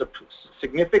could have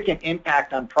significant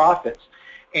impact on profits.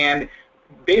 And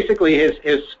basically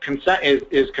his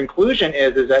conclusion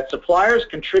is that suppliers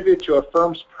contribute to a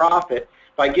firm's profit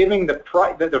by giving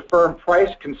the firm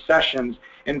price concessions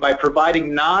and by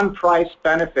providing non-price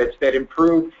benefits that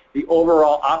improve the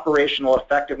overall operational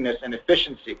effectiveness and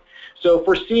efficiency. So if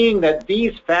we're seeing that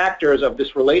these factors of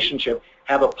this relationship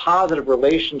have a positive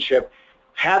relationship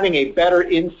having a better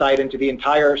insight into the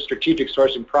entire strategic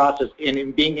sourcing process and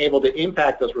in being able to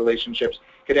impact those relationships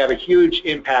could have a huge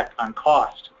impact on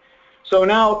cost. So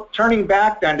now turning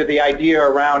back then to the idea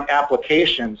around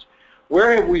applications,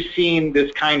 where have we seen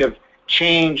this kind of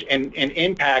change and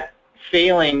impact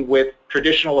failing with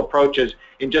traditional approaches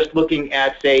in just looking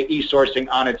at, say, eSourcing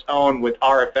on its own with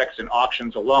RFX and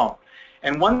auctions alone?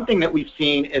 And one thing that we've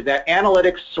seen is that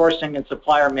analytics, sourcing, and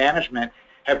supplier management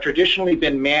have traditionally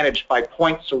been managed by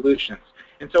point solutions.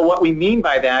 And so what we mean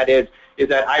by that is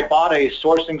that I bought a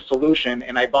sourcing solution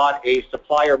and I bought a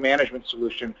supplier management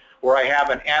solution where I have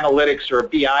an analytics or a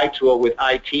BI tool with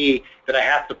IT that I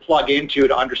have to plug into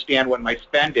to understand what my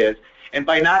spend is. And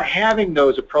by not having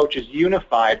those approaches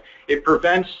unified, it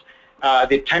prevents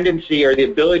the tendency or the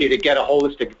ability to get a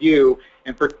holistic view,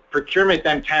 and procurement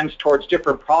then tends towards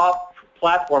different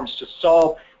platforms to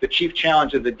solve the chief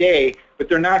challenge of the day, but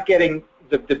they're not getting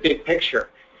the big picture.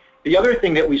 The other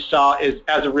thing that we saw is,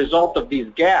 as a result of these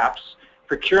gaps,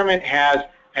 procurement has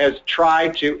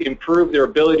tried to improve their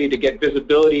ability to get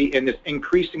visibility in this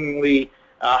increasingly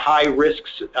high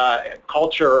risks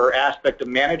culture or aspect of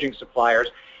managing suppliers.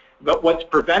 But what's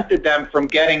prevented them from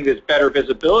getting this better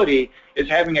visibility is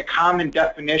having a common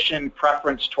definition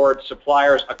preference towards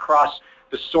suppliers across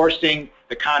the sourcing,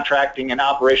 the contracting, and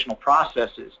operational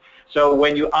processes. So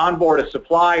when you onboard a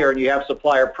supplier and you have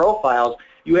supplier profiles,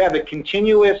 you have a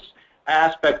continuous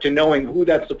aspect to knowing who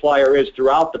that supplier is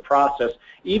throughout the process,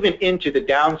 even into the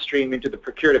downstream, into the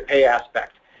procure-to-pay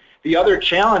aspect. The other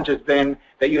challenge has been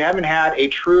that you haven't had a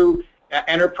true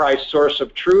enterprise source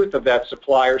of truth of that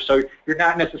supplier, so you're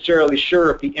not necessarily sure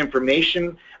if the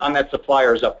information on that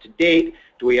supplier is up to date.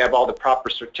 Do we have all the proper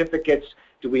certificates?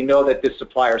 Do we know that this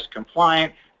supplier is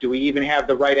compliant? Do we even have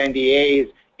the right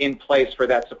NDAs in place for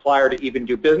that supplier to even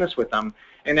do business with them?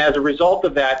 And as a result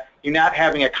of that, you're not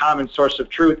having a common source of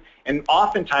truth, and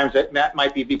oftentimes that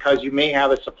might be because you may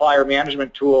have a supplier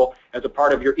management tool as a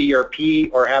part of your ERP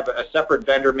or have a separate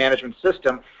vendor management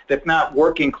system that's not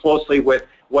working closely with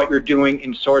what you're doing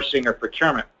in sourcing or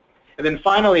procurement. And then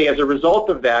finally, as a result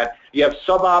of that, you have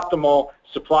suboptimal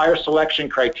supplier selection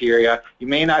criteria. You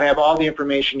may not have all the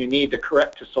information you need to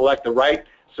select the right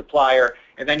supplier,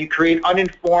 and then you create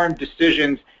uninformed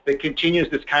decisions that continues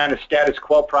this kind of status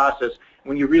quo process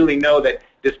when you really know that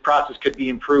this process could be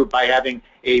improved by having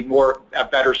a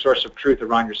better source of truth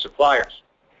around your suppliers.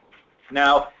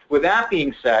 Now, with that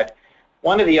being said,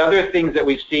 one of the other things that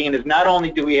we've seen is not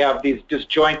only do we have these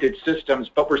disjointed systems,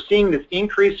 but we're seeing this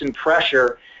increase in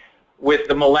pressure with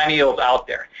the millennials out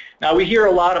there. Now, we hear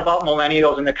a lot about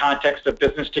millennials in the context of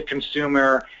business to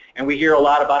consumer, and we hear a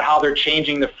lot about how they're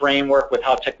changing the framework with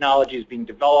how technology is being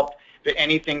developed, to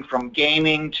anything from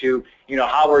gaming to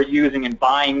how we're using and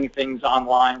buying things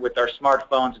online with our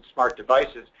smartphones and smart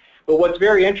devices. But what's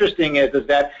very interesting is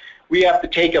that we have to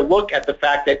take a look at the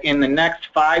fact that in the next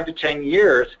 5 to 10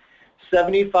 years,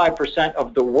 75%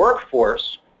 of the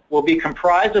workforce will be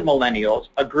comprised of millennials,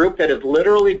 a group that has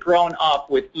literally grown up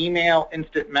with email,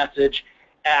 instant message,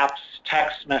 apps,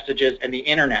 text messages, and the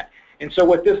internet. And so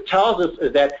what this tells us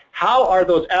is that how are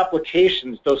those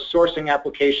applications, those sourcing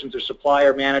applications or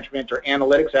supplier management or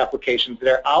analytics applications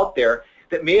that are out there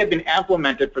that may have been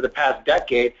implemented for the past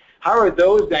decade, how are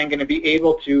those then going to be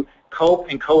able to cope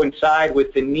and coincide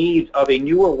with the needs of a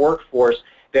newer workforce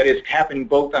that is happening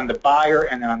both on the buyer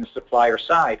and on the supplier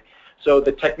side? So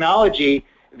the technology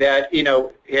that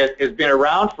has been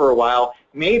around for a while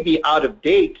may be out of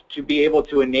date to be able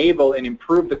to enable and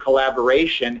improve the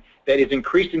collaboration that is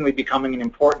increasingly becoming an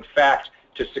important fact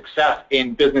to success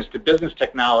in business-to-business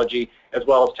technology as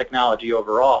well as technology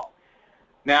overall.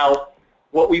 Now,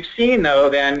 what we've seen though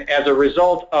then as a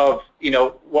result of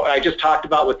what I just talked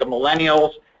about with the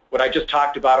millennials, what I just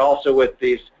talked about also with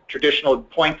these traditional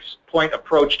point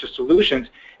approach to solutions,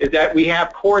 is that we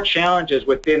have core challenges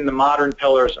within the modern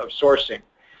pillars of sourcing.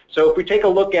 So if we take a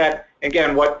look at,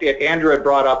 again, what Andrew had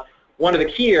brought up, one of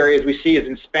the key areas we see is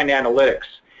in spend analytics.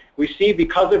 We see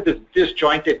because of this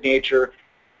disjointed nature,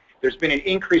 there's been an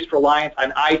increased reliance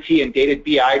on IT and data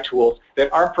BI tools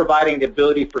that aren't providing the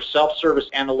ability for self-service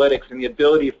analytics and the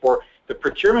ability for the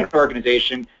procurement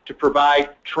organization to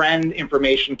provide trend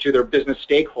information to their business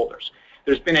stakeholders.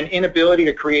 There's been an inability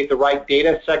to create the right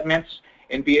data segments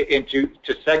and to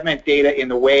segment data in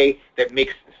the way that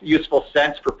makes useful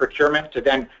sense for procurement to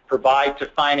then provide to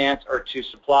finance or to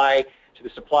the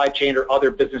supply chain or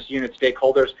other business unit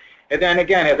stakeholders. And then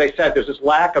again, as I said, there's this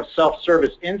lack of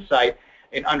self-service insight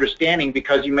and understanding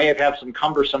because you may have some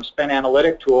cumbersome spend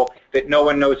analytic tool that no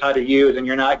one knows how to use and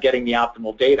you're not getting the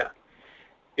optimal data.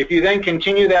 If you then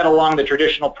continue that along the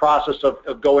traditional process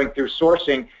of going through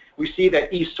sourcing, we see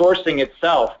that eSourcing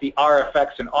itself, the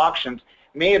RFX and auctions,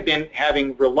 may have been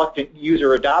having reluctant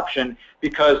user adoption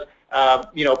because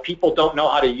people don't know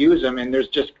how to use them, and there's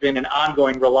just been an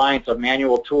ongoing reliance of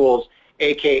manual tools,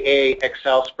 aka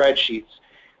Excel spreadsheets.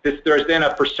 There's then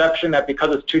a perception that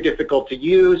because it's too difficult to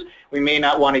use, we may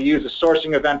not want to use a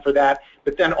sourcing event for that.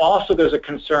 But then also there's a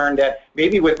concern that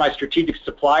maybe with my strategic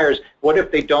suppliers, what if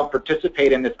they don't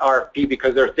participate in this RFP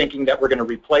because they're thinking that we're going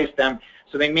to replace them?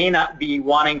 So they may not be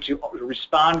wanting to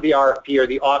respond to the RFP or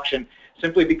the auction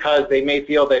simply because they may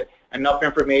feel that enough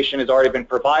information has already been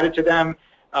provided to them,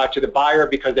 to the buyer,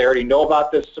 because they already know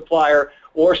about this supplier,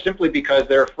 or simply because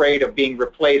they're afraid of being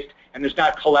replaced and there's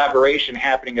not collaboration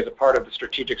happening as a part of the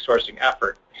strategic sourcing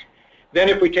effort. Then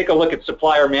if we take a look at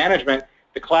supplier management,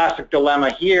 the classic dilemma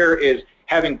here is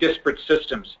having disparate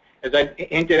systems. As I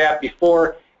hinted at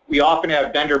before, we often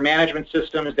have vendor management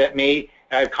systems that may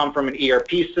come from an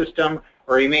ERP system,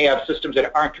 or you may have systems that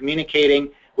aren't communicating,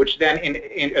 which then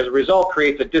as a result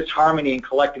creates a disharmony in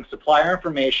collecting supplier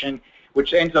information,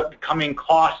 which ends up becoming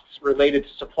costs related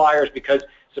to suppliers because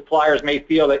suppliers may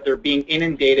feel that they're being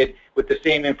inundated with the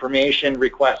same information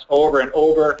requests over and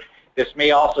over. This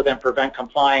may also then prevent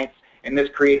compliance, and this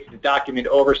creates the document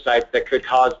oversights that could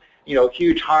cause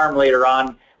huge harm later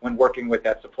on when working with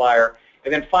that supplier.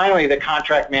 And then finally, the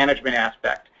contract management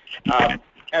aspect.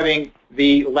 Having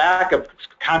the lack of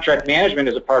contract management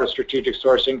as a part of strategic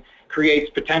sourcing creates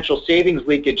potential savings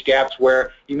leakage gaps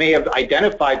where you may have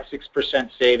identified 6%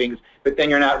 savings, but then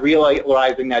you're not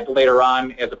realizing that later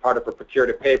on as a part of a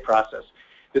procure-to-pay process.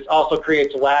 This also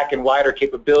creates a lack in wider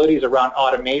capabilities around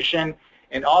automation,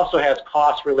 and also has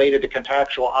costs related to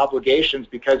contractual obligations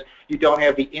because you don't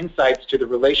have the insights to the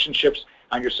relationships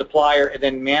on your supplier and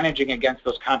then managing against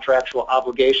those contractual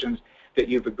obligations that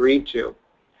you've agreed to.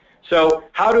 So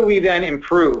how do we then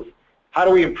improve? How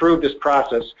do we improve this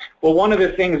process? Well, one of the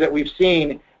things that we've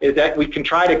seen is that we can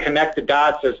try to connect the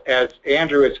dots, as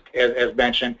Andrew has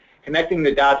mentioned, connecting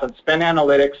the dots on spend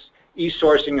analytics,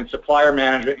 eSourcing, and supplier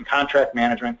management and contract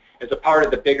management as a part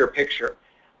of the bigger picture.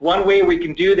 One way we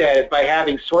can do that is by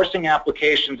having sourcing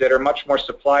applications that are much more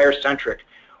supplier-centric,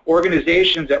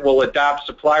 organizations that will adopt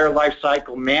supplier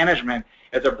lifecycle management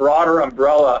as a broader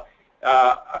umbrella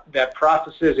that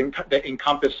processes that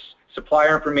encompass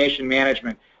supplier information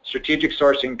management, strategic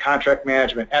sourcing, contract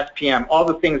management, SPM, all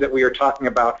the things that we are talking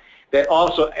about that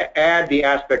also add the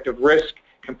aspect of risk,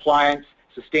 compliance,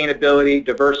 sustainability,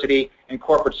 diversity, and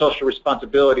corporate social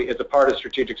responsibility as a part of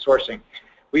strategic sourcing.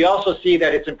 We also see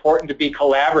that it's important to be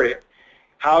collaborative.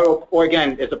 Or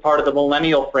again, as a part of the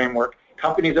millennial framework,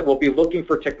 companies that will be looking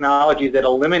for technologies that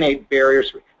eliminate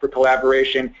barriers for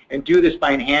collaboration and do this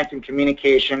by enhancing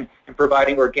communication and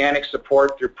providing organic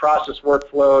support through process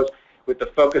workflows with the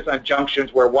focus on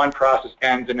junctions where one process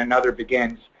ends and another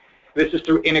begins. This is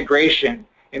through integration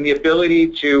and the ability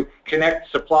to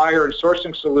connect supplier and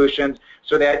sourcing solutions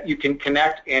so that you can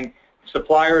connect, and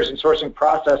suppliers and sourcing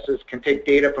processes can take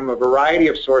data from a variety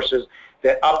of sources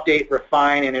that update,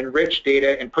 refine, and enrich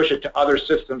data and push it to other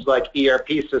systems like ERP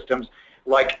systems,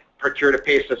 like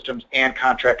procure-to-pay systems, and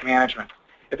contract management.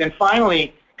 And then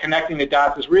finally, connecting the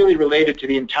dots is really related to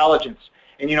the intelligence.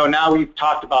 And now we've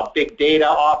talked about big data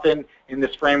often in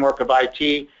this framework of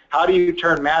IT. How do you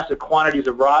turn massive quantities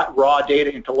of raw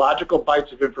data into logical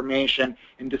bytes of information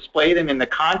and display them in the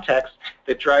context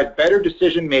that drives better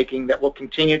decision making that will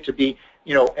continue to be,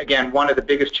 again, one of the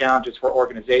biggest challenges for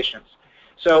organizations.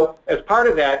 So as part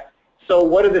of that,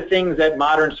 what are the things that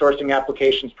modern sourcing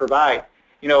applications provide?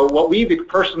 What we've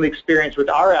personally experienced with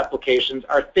our applications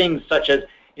are things such as,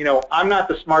 I'm not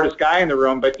the smartest guy in the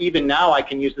room, but even now I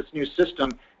can use this new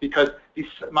system because these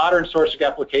modern sourcing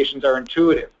applications are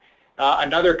intuitive.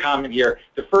 Another comment here,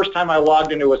 the first time I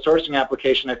logged into a sourcing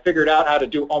application, I figured out how to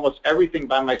do almost everything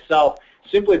by myself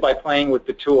simply by playing with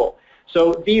the tool.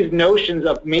 So these notions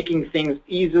of making things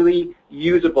easily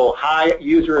usable, high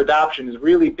user adoption, is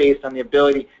really based on the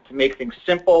ability to make things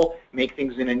simple, make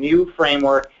things in a new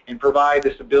framework, and provide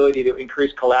this ability to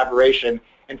increase collaboration.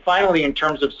 And finally, in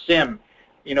terms of SIM,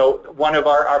 one of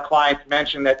our clients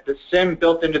mentioned that the SIM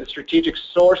built into the strategic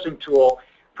sourcing tool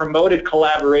promoted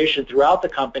collaboration throughout the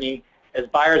company as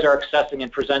buyers are accessing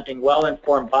and presenting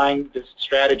well-informed buying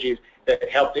strategies that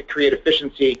help to create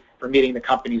efficiency for meeting the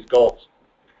company's goals.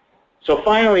 So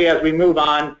finally, as we move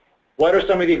on, what are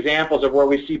some of the examples of where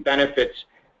we see benefits?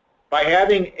 By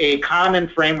having a common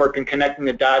framework and connecting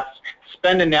the dots,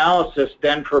 spend analysis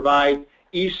then provide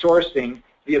eSourcing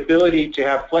the ability to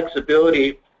have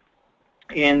flexibility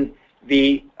in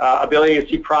the ability to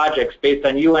see projects based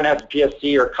on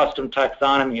UNSPSC or custom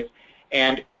taxonomies.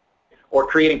 And or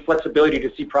creating flexibility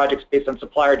to see projects based on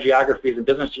supplier geographies and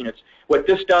business units. What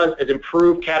this does is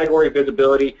improve category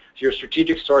visibility, so your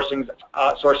strategic sourcing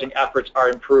efforts are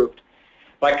improved.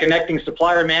 By connecting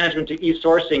supplier management to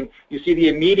eSourcing, you see the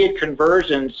immediate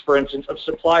conversions, for instance, of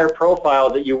supplier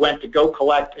profile that you went to go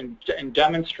collect and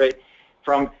demonstrate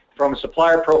from a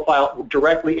supplier profile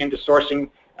directly into sourcing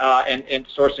and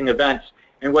sourcing events.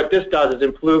 And what this does is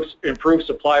improve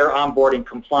supplier onboarding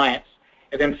compliance.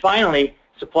 And then finally,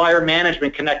 supplier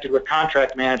management connected with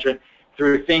contract management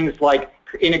through things like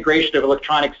integration of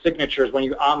electronic signatures when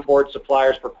you onboard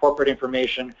suppliers for corporate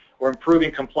information, or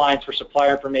improving compliance for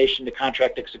supplier information to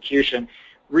contract execution,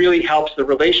 really helps the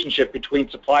relationship between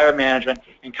supplier management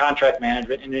and contract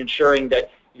management in ensuring that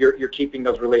you're keeping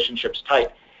those relationships tight.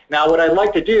 Now, what I'd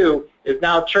like to do is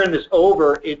now turn this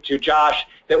over into Josh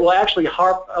that will actually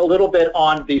harp a little bit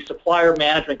on the supplier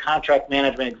management, contract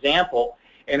management example,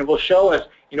 and it will show us,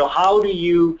 how do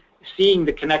you, seeing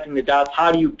the connecting the dots,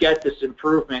 how do you get this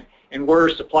improvement, and where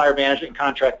supplier management and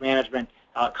contract management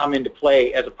come into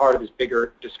play as a part of this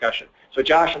bigger discussion. So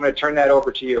Josh, I'm going to turn that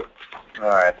over to you. All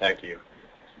right, thank you.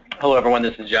 Hello everyone,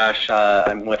 this is Josh.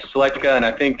 I'm with Selectica, and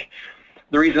I think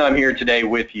the reason I'm here today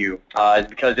with you is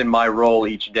because in my role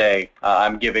each day,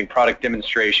 I'm giving product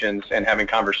demonstrations and having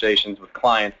conversations with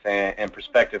clients and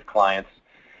prospective clients.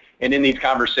 And in these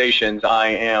conversations, I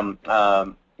am,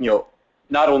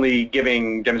 not only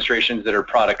giving demonstrations that are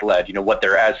product-led, what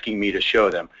they're asking me to show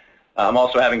them. I'm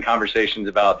also having conversations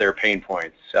about their pain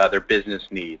points, their business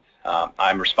needs.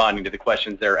 I'm responding to the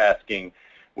questions they're asking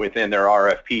within their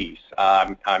RFPs.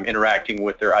 I'm interacting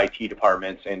with their IT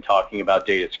departments and talking about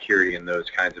data security and those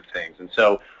kinds of things. And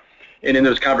so, in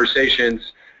those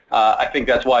conversations, I think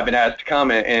that's why I've been asked to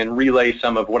come and relay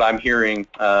some of what I'm hearing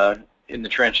in the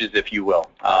trenches, if you will,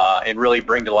 and really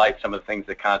bring to light some of the things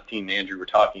that Constantine and Andrew were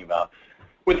talking about.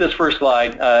 With this first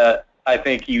slide, I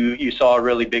think you saw a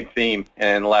really big theme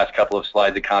in the last couple of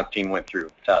slides that Constantine went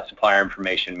through, supplier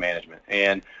information management.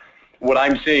 And what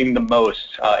I'm seeing the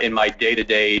most in my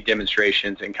day-to-day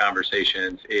demonstrations and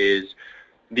conversations is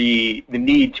the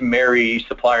need to marry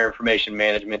supplier information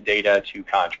management data to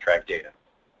contract data.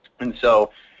 And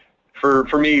so for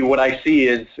me, what I see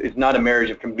is not a marriage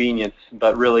of convenience,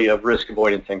 but really of risk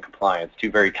avoidance and compliance, two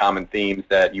very common themes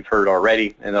that you've heard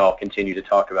already and that I'll continue to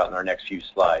talk about in our next few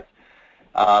slides.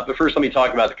 But first, let me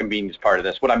talk about the convenience part of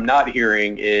this. What I'm not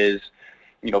hearing is,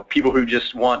 people who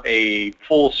just want a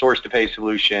full source-to-pay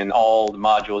solution, all the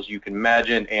modules you can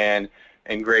imagine, and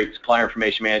great supplier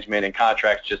information management and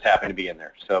contracts just happen to be in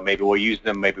there. So maybe we'll use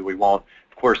them, maybe we won't.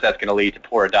 Of course, that's going to lead to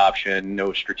poor adoption,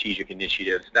 no strategic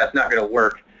initiatives. That's not going to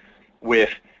work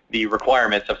with the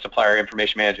requirements of supplier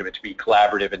information management to be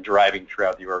collaborative and driving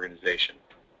throughout the organization.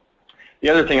 The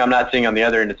other thing I'm not seeing on the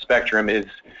other end of the spectrum is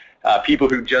people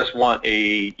who just want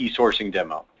a eSourcing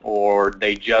demo, or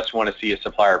they just want to see a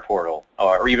supplier portal,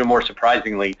 or even more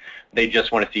surprisingly, they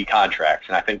just want to see contracts.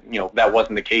 And I think that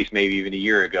wasn't the case maybe even a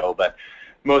year ago, but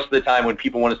most of the time when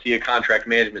people want to see a contract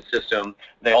management system,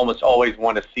 they almost always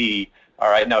want to see, all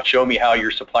right, now show me how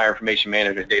your supplier information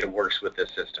management data works with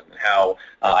this system, and how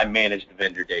I manage the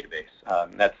vendor database.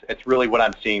 That's really what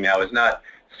I'm seeing now, is not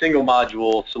single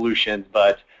module solutions,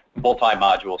 but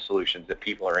multi-module solutions that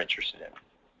people are interested in.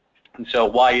 And so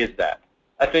why is that?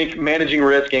 I think managing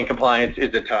risk and compliance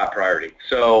is a top priority.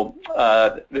 So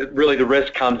really the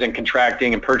risk comes in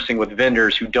contracting and purchasing with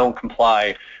vendors who don't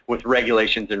comply with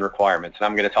regulations and requirements. And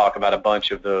I'm going to talk about a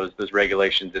bunch of those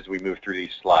regulations as we move through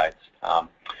these slides.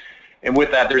 And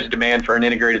with that, there's a demand for an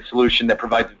integrated solution that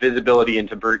provides visibility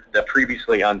into the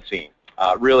previously unseen.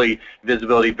 Really,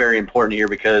 visibility very important here,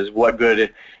 because what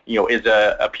good is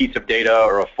a piece of data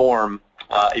or a form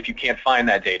if you can't find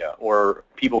that data, or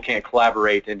people can't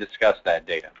collaborate and discuss that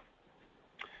data.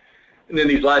 And then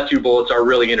these last two bullets are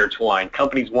really intertwined.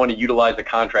 Companies want to utilize the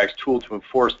contracts tool to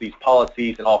enforce these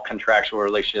policies and all contractual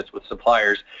relationships with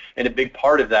suppliers, and a big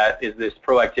part of that is this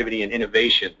proactivity and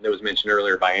innovation that was mentioned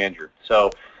earlier by Andrew. So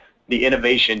the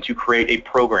innovation to create a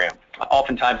program.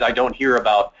 Oftentimes I don't hear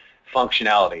about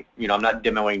functionality. I'm not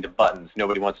demoing the buttons.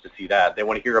 Nobody wants to see that. They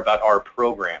want to hear about our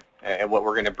program and what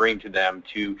we're going to bring to them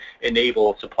to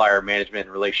enable supplier management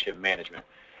and relationship management.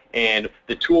 And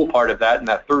the tool part of that, and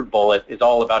that third bullet, is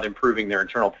all about improving their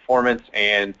internal performance.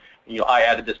 And I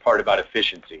added this part about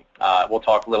efficiency. We'll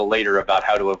talk a little later about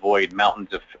how to avoid mountains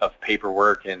of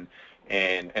paperwork and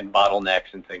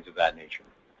bottlenecks and things of that nature.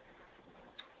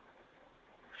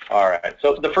 All right,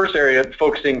 so the first area,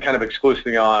 focusing kind of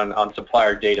exclusively on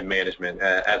supplier data management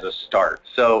as a start.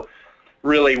 So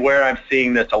really where I'm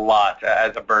seeing this a lot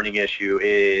as a burning issue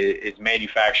is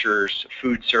manufacturers,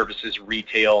 food services,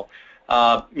 retail.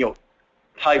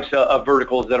 types of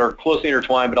verticals that are closely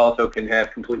intertwined but also can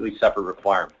have completely separate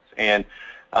requirements. And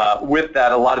with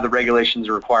that, a lot of the regulations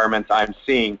and requirements I'm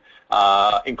seeing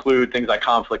include things like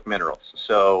conflict minerals.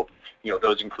 So,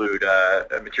 those include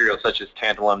materials such as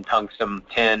tantalum, tungsten,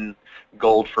 tin,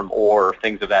 gold from ore,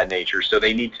 things of that nature. So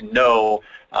they need to know,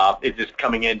 is this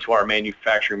coming into our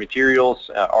manufacturing materials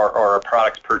or our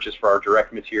products purchased for our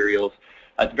direct materials?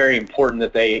 It's very important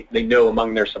that they know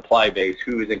among their supply base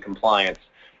who is in compliance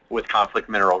with conflict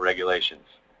mineral regulations.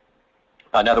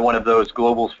 Another one of those,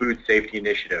 Global Food Safety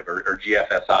Initiative, or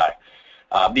GFSI.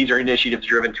 These are initiatives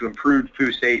driven to improve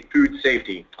food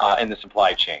safety in the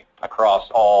supply chain across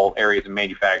all areas of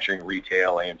manufacturing,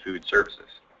 retail, and food services.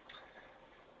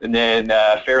 And then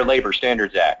Fair Labor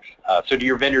Standards Act. So do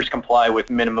your vendors comply with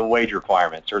minimum wage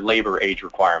requirements or labor age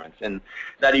requirements? And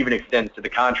that even extends to the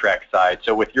contract side.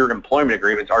 So with your employment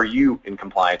agreements, are you in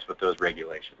compliance with those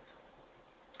regulations?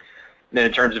 And then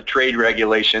in terms of trade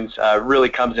regulations, really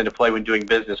comes into play when doing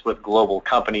business with global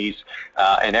companies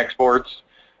and exports.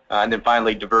 And then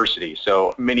finally, diversity.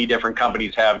 So many different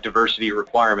companies have diversity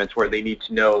requirements where they need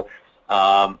to know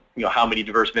how many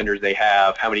diverse vendors they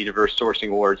have, how many diverse sourcing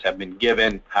awards have been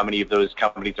given, how many of those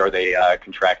companies are they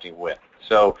contracting with.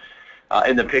 So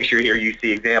in the picture here, you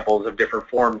see examples of different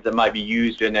forms that might be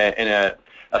used in a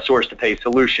source-to-pay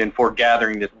solution for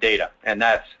gathering this data. And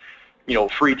that's,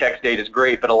 free text data is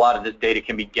great, but a lot of this data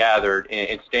can be gathered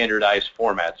in standardized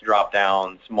formats,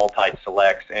 drop-downs,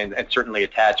 multi-selects, and certainly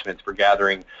attachments for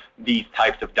gathering these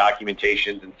types of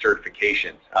documentations and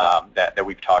certifications that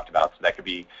we've talked about. So that could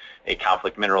be a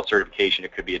conflict mineral certification.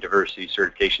 It could be a diversity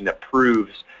certification that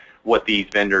proves what these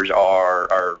vendors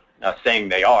are saying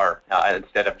they are,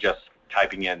 instead of just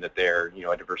typing in that they're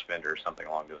a diverse vendor or something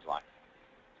along those lines.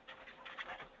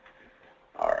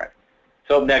 All right.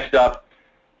 So next up,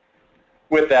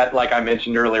 with that, like I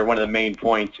mentioned earlier, one of the main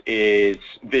points is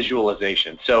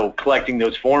visualization. So collecting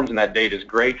those forms and that data is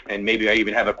great, and maybe I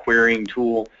even have a querying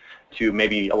tool to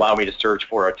maybe allow me to search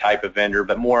for a type of vendor,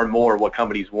 but more and more what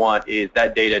companies want is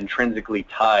that data intrinsically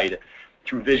tied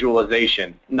through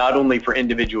visualization, not only for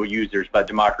individual users, but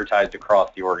democratized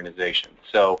across the organization.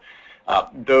 So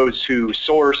those who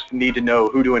source need to know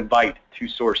who to invite to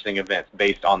sourcing events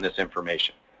based on this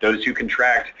information. Those who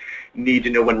contract need to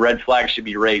know when red flags should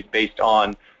be raised based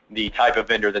on the type of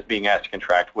vendor that's being asked to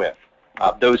contract with.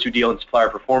 Those who deal in supplier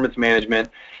performance management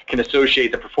can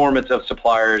associate the performance of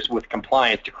suppliers with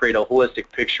compliance to create a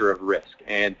holistic picture of risk.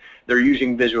 And they're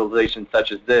using visualizations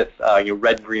such as this,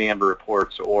 red, green, amber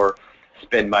reports, or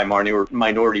spend by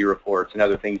minority reports, and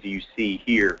other things that you see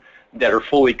here that are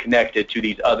fully connected to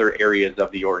these other areas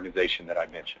of the organization that I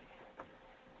mentioned.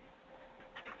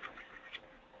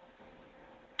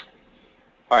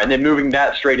 All right, and then moving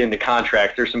that straight into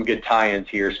contracts, there's some good tie-ins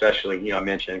here, especially, I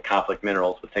mentioned conflict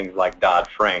minerals with things like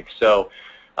Dodd-Frank. So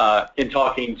in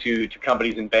talking to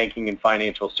companies in banking and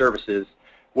financial services,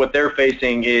 what they're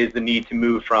facing is the need to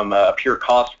move from a pure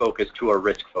cost focus to a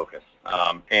risk focus.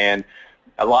 And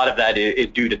a lot of that is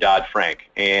due to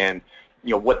Dodd-Frank. And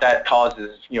what that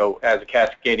causes, as a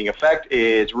cascading effect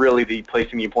is really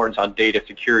placing the importance on data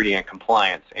security and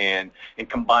compliance, and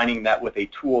combining that with a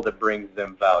tool that brings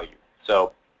them value.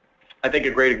 So I think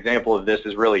a great example of this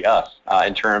is really us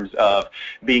in terms of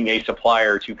being a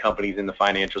supplier to companies in the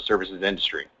financial services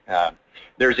industry.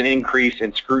 There's an increase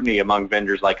in scrutiny among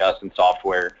vendors like us in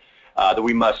software that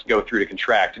we must go through to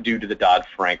contract due to the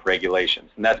Dodd-Frank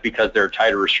regulations. And that's because there are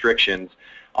tighter restrictions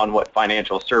on what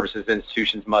financial services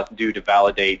institutions must do to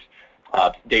validate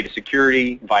data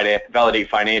security, validate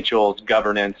financials,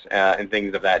 governance, and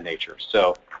things of that nature.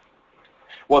 So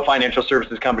what financial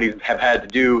services companies have had to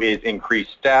do is increase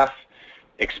staff,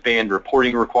 expand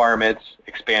reporting requirements,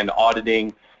 expand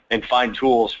auditing, and find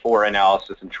tools for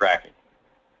analysis and tracking.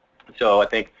 So I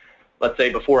think, let's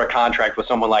say before a contract with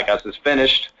someone like us is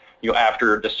finished,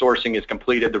 after the sourcing is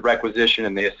completed, the requisition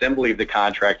and the assembly of the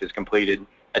contract is completed,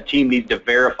 a team needs to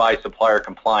verify supplier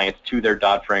compliance to their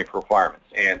Dodd-Frank requirements.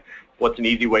 And what's an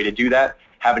easy way to do that?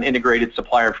 Have an integrated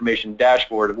supplier information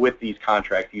dashboard with these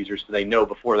contract users so they know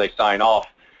before they sign off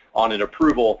on an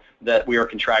approval that we are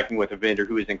contracting with a vendor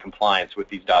who is in compliance with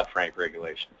these Dodd-Frank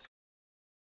regulations.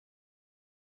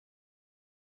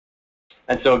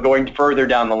 And so going further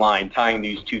down the line, tying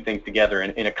these two things together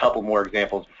in a couple more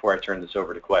examples before I turn this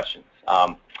over to questions.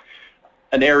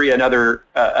 Another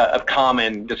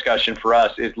common discussion for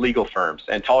us is legal firms,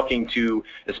 and talking to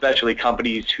especially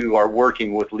companies who are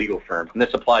working with legal firms. And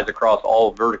this applies across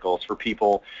all verticals for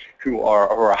people who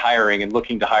are hiring and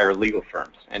looking to hire legal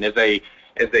firms. And as they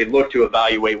look to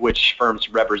evaluate which firms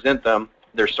represent them,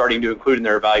 they're starting to include in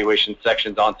their evaluation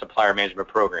sections on supplier management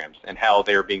programs and how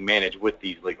they're being managed with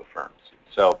these legal firms.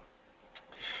 So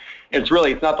it's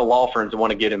not the law firms that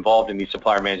want to get involved in these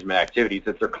supplier management activities.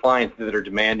 It's their clients that are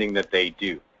demanding that they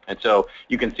do. And so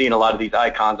you can see in a lot of these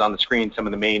icons on the screen some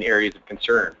of the main areas of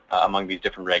concern among these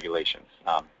different regulations.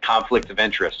 Conflicts of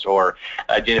interest, or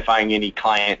identifying any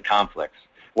client conflicts,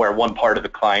 where one part of the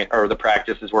client or the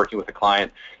practice is working with a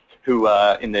client who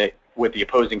with the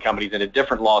opposing companies in a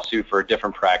different lawsuit for a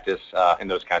different practice, and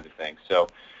those kinds of things. So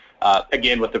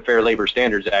again, with the Fair Labor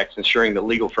Standards Act, ensuring that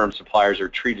legal firm suppliers are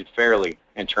treated fairly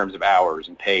in terms of hours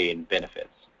and pay and benefits.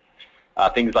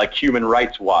 Things like Human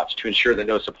Rights Watch, to ensure that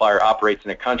no supplier operates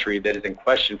in a country that is in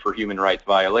question for human rights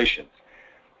violations.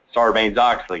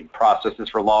 Sarbanes-Oxley, processes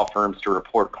for law firms to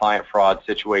report client fraud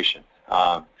situations.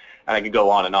 And I could go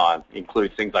on and on. It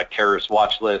includes things like terrorist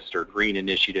watch lists or green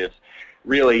initiatives.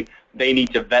 Really, they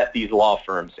need to vet these law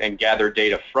firms and gather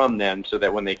data from them so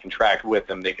that when they contract with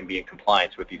them, they can be in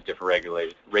compliance with these different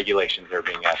regulations they're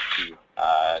being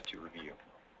asked to review.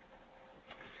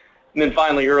 And then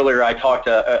finally, earlier I talked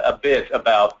a bit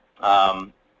about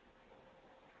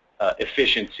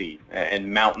efficiency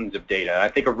and mountains of data. And I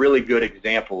think a really good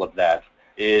example of that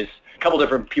is a couple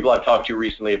different people I've talked to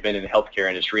recently have been in the healthcare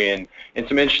industry, and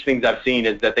some interesting things I've seen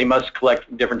is that they must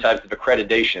collect different types of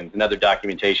accreditations and other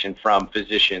documentation from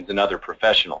physicians and other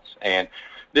professionals. And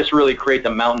this really creates a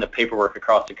mountain of paperwork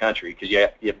across the country, because you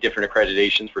have different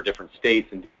accreditations for different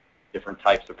states and different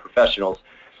types of professionals.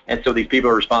 And so these people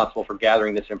are responsible for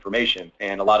gathering this information,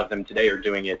 and a lot of them today are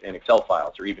doing it in Excel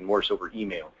files, or even worse, over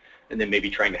email, and then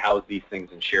maybe trying to house these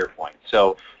things in SharePoint.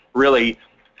 So really,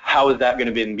 how is that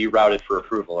going to be routed for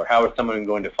approval, or how is someone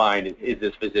going to find, is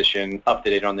this physician up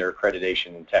to date on their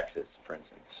accreditation in Texas, for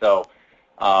instance? So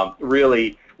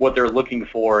really, what they're looking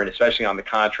for, and especially on the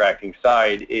contracting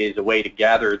side, is a way to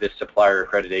gather this supplier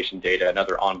accreditation data and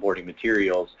other onboarding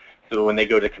materials, so when they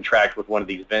go to contract with one of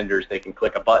these vendors, they can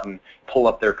click a button, pull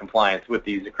up their compliance with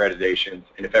these accreditations,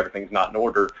 and if everything's not in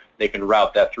order, they can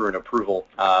route that through an approval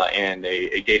and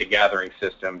a data gathering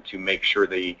system to make sure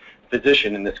the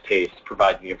physician, in this case,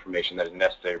 provides the information that is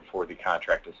necessary before the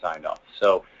contract is signed off.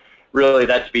 So really,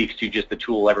 that speaks to just the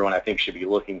tool everyone, I think, should be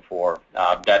looking for,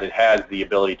 that it has the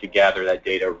ability to gather that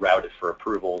data, route it for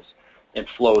approvals, and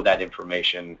flow that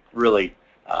information really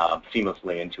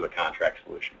seamlessly into a contract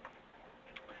solution.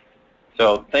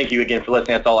 So thank you again for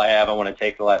listening. That's all I have. I want to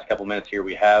take the last couple minutes here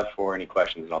we have for any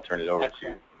questions, and I'll turn it over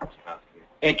to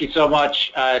Thank you so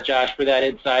much, Josh, for that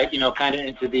insight, kind of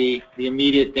into the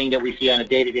immediate thing that we see on a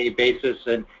day-to-day basis,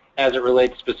 and as it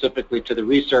relates specifically to the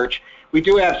research. We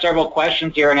do have several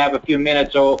questions here and have a few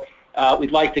minutes, so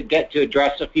we'd like to get to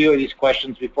address a few of these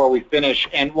questions before we finish.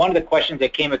 And one of the questions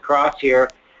that came across here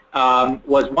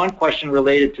was one question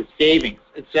related to savings.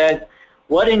 It says,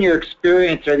 what in your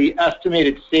experience are the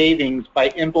estimated savings by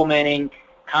implementing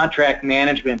contract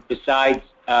management besides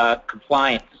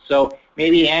compliance? So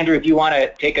maybe, Andrew, if you want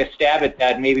to take a stab at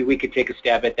that, maybe we could take a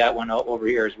stab at that one over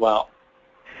here as well.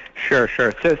 Sure.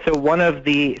 So one of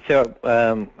the,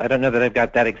 I don't know that I've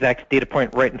got that exact data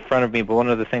point right in front of me, but one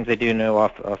of the things I do know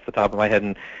off the top of my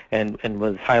head and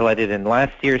was highlighted in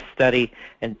last year's study,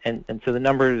 and so the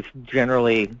numbers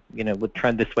generally, would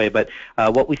trend this way, but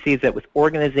what we see is that with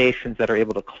organizations that are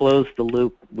able to close the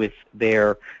loop with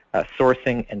their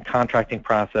sourcing and contracting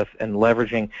process and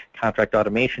leveraging contract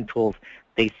automation tools,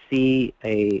 they see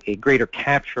a greater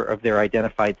capture of their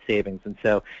identified savings. And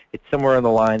so it's somewhere in the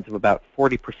lines of about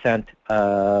 40%,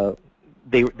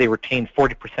 they retain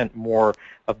 40% more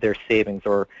of their savings,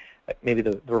 or maybe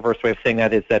the reverse way of saying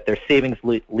that is that their savings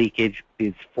leakage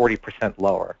is 40%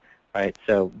 lower, right?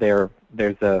 So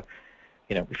there's a,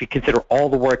 if you consider all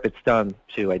the work that's done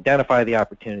to identify the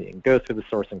opportunity and go through the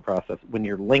sourcing process, when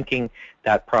you're linking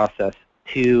that process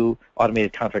to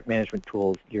automated contract management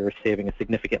tools, you're saving a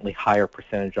significantly higher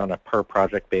percentage on a per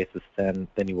project basis than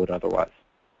you would otherwise.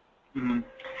 Mm-hmm.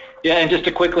 Yeah, and just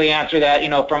to quickly answer that,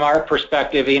 from our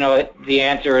perspective, the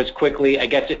answer is quickly, I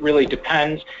guess it really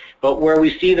depends, but where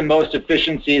we see the most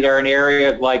efficiencies are in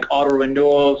areas like auto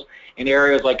renewals, in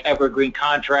areas like evergreen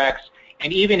contracts,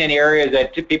 and even in areas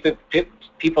that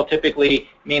people typically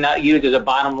may not use as a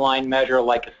bottom line measure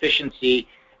like efficiency,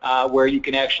 where you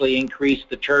can actually increase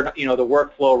the the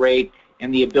workflow rate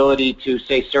and the ability to,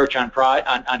 say, search on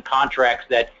contracts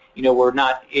that were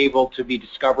not able to be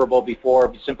discoverable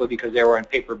before simply because they were on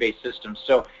paper-based systems.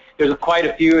 So there's quite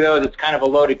a few of those. It's kind of a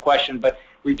loaded question, but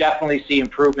we definitely see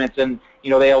improvements, and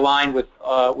they align with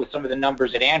some of the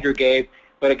numbers that Andrew gave.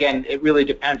 But again, it really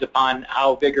depends upon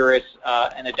how vigorous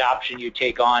an adoption you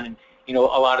take on, and a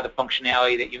lot of the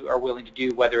functionality that you are willing to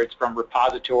do, whether it's from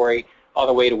repository all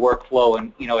the way to workflow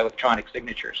and electronic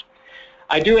signatures.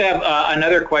 I do have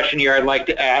another question here I'd like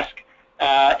to ask.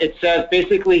 It says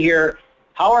basically here,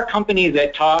 how are companies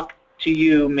that talk to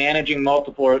you managing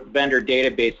multiple vendor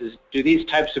databases, do these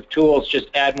types of tools just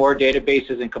add more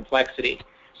databases and complexity?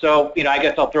 So, I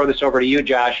guess I'll throw this over to you,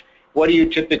 Josh. What do you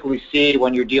typically see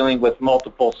when you're dealing with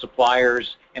multiple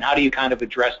suppliers, and how do you kind of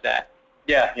address that?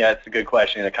 Yeah, it's a good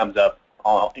question. It comes up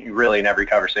really in every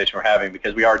conversation we're having,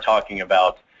 because we are talking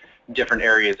about different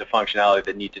areas of functionality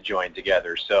that need to join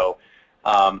together. So,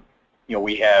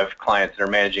 we have clients that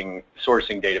are managing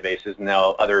sourcing databases, and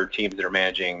now other teams that are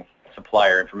managing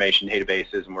supplier information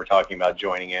databases, and we're talking about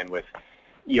joining in with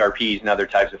ERPs and other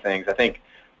types of things. I think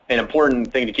an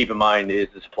important thing to keep in mind is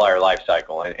the supplier life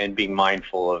cycle, and being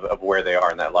mindful of where they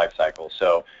are in that life cycle.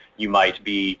 So you might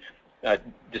be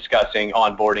discussing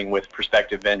onboarding with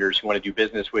prospective vendors who want to do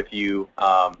business with you.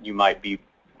 You might be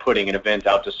putting an event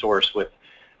out to source with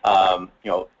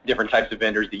different types of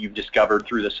vendors that you've discovered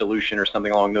through the solution or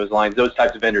something along those lines. Those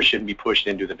types of vendors shouldn't be pushed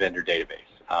into the vendor database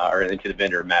or into the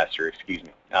vendor master, excuse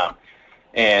me.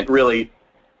 And really,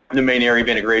 the main area of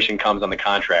integration comes on the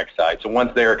contract side. So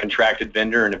once they're a contracted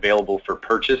vendor and available for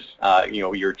purchase,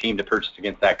 your team to purchase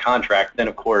against that contract, then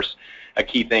of course a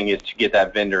key thing is to get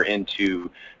that vendor into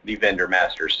the vendor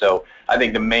master. So I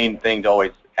think the main thing to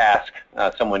always ask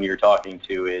someone you're talking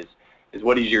to is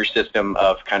what is your system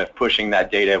of kind of pushing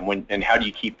that data, and how do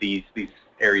you keep these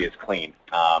areas clean?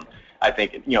 I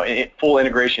think full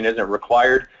integration isn't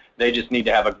required. They just need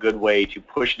to have a good way to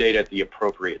push data at the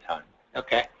appropriate time.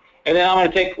 Okay. And then I'm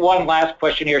going to take one last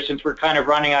question here, since we're kind of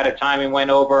running out of time and went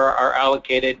over our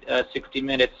allocated 60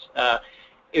 minutes,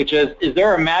 which is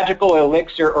there a magical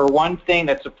elixir or one thing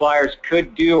that suppliers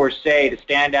could do or say to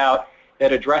stand out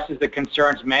that addresses the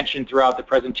concerns mentioned throughout the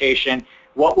presentation?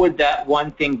 What would that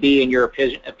one thing be in your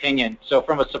opinion? So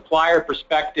from a supplier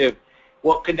perspective,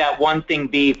 what could that one thing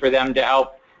be for them to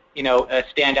help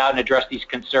stand out and address these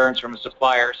concerns from a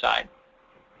supplier side?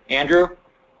 Andrew?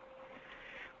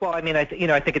 Well, I mean, I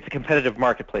think it's a competitive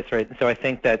marketplace, right? So I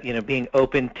think that being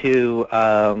open to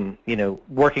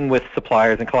working with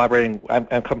suppliers and collaborating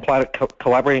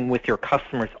with your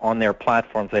customers on their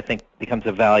platforms, I think becomes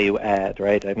a value add,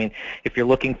 right? I mean, if you're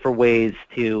looking for ways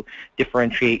to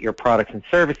differentiate your products and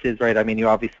services, right? I mean, you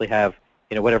obviously have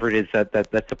whatever it is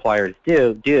that suppliers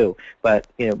do, but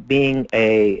being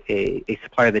a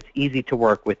supplier that's easy to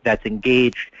work with, that's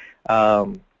engaged.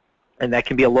 And that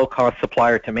can be a low-cost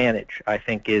supplier to manage, I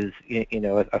think is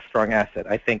a strong asset.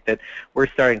 I think that we're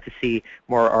starting to see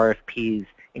more RFPs,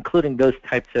 including those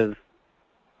types of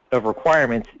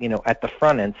requirements, at the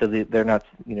front end, so they're not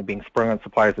being sprung on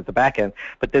suppliers at the back end.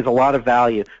 But there's a lot of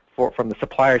value from the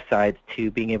supplier side to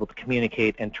being able to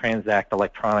communicate and transact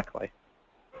electronically.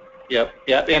 Yep.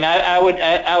 And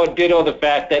I would ditto the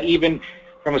fact that even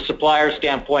from a supplier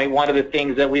standpoint, one of the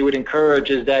things that we would encourage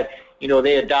is that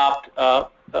they adopt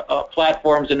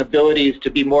platforms and abilities to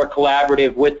be more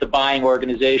collaborative with the buying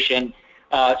organization,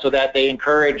 so that they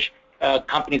encourage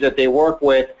companies that they work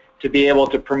with to be able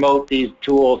to promote these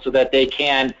tools so that they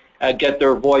can get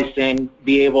their voice in,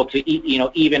 be able to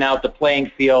even out the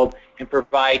playing field and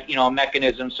provide a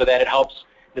mechanism so that it helps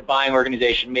the buying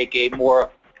organization make a more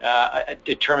a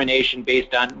determination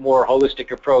based on more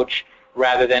holistic approach,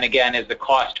 rather than, again, as the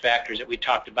cost factors that we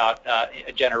talked about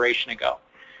a generation ago.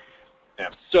 Yeah.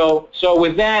 So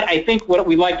with that, I think what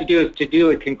we'd like to do is to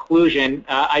do a conclusion.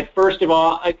 First of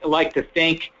all, I'd like to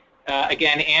thank,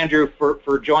 again, Andrew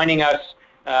for joining us,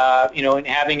 and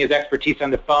having his expertise on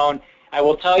the phone. I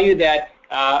will tell you that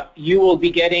you will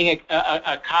be getting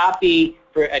a copy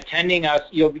for attending us.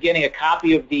 You'll be getting a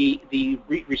copy of the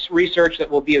research that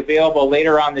will be available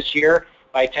later on this year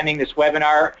by attending this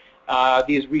webinar.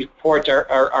 These reports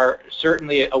are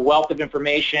certainly a wealth of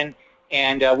information,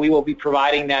 and we will be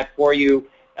providing that for you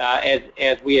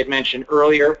as we had mentioned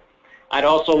earlier. I'd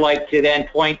also like to then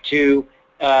point to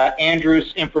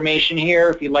Andrew's information here,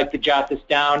 if you'd like to jot this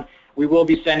down. We will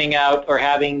be sending out or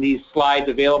having these slides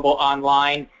available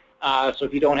online, so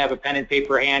if you don't have a pen and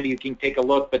paper handy, you can take a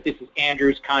look, but this is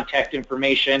Andrew's contact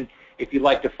information if you'd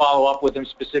like to follow up with him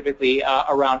specifically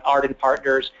around Ardent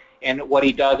Partners and what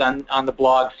he does on the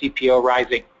blog CPO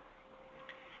Rising.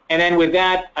 And then with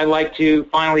that, I'd like to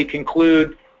finally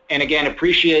conclude and again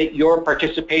appreciate your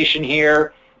participation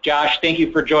here. Josh, thank you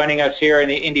for joining us here in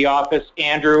the Indy office.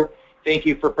 Andrew, thank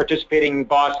you for participating in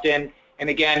Boston. And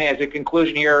again, as a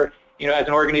conclusion here, as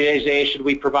an organization,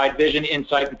 we provide vision,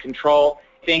 insight, and control.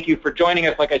 Thank you for joining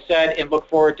us, like I said, and look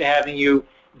forward to having you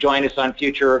join us on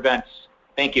future events.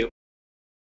 Thank you.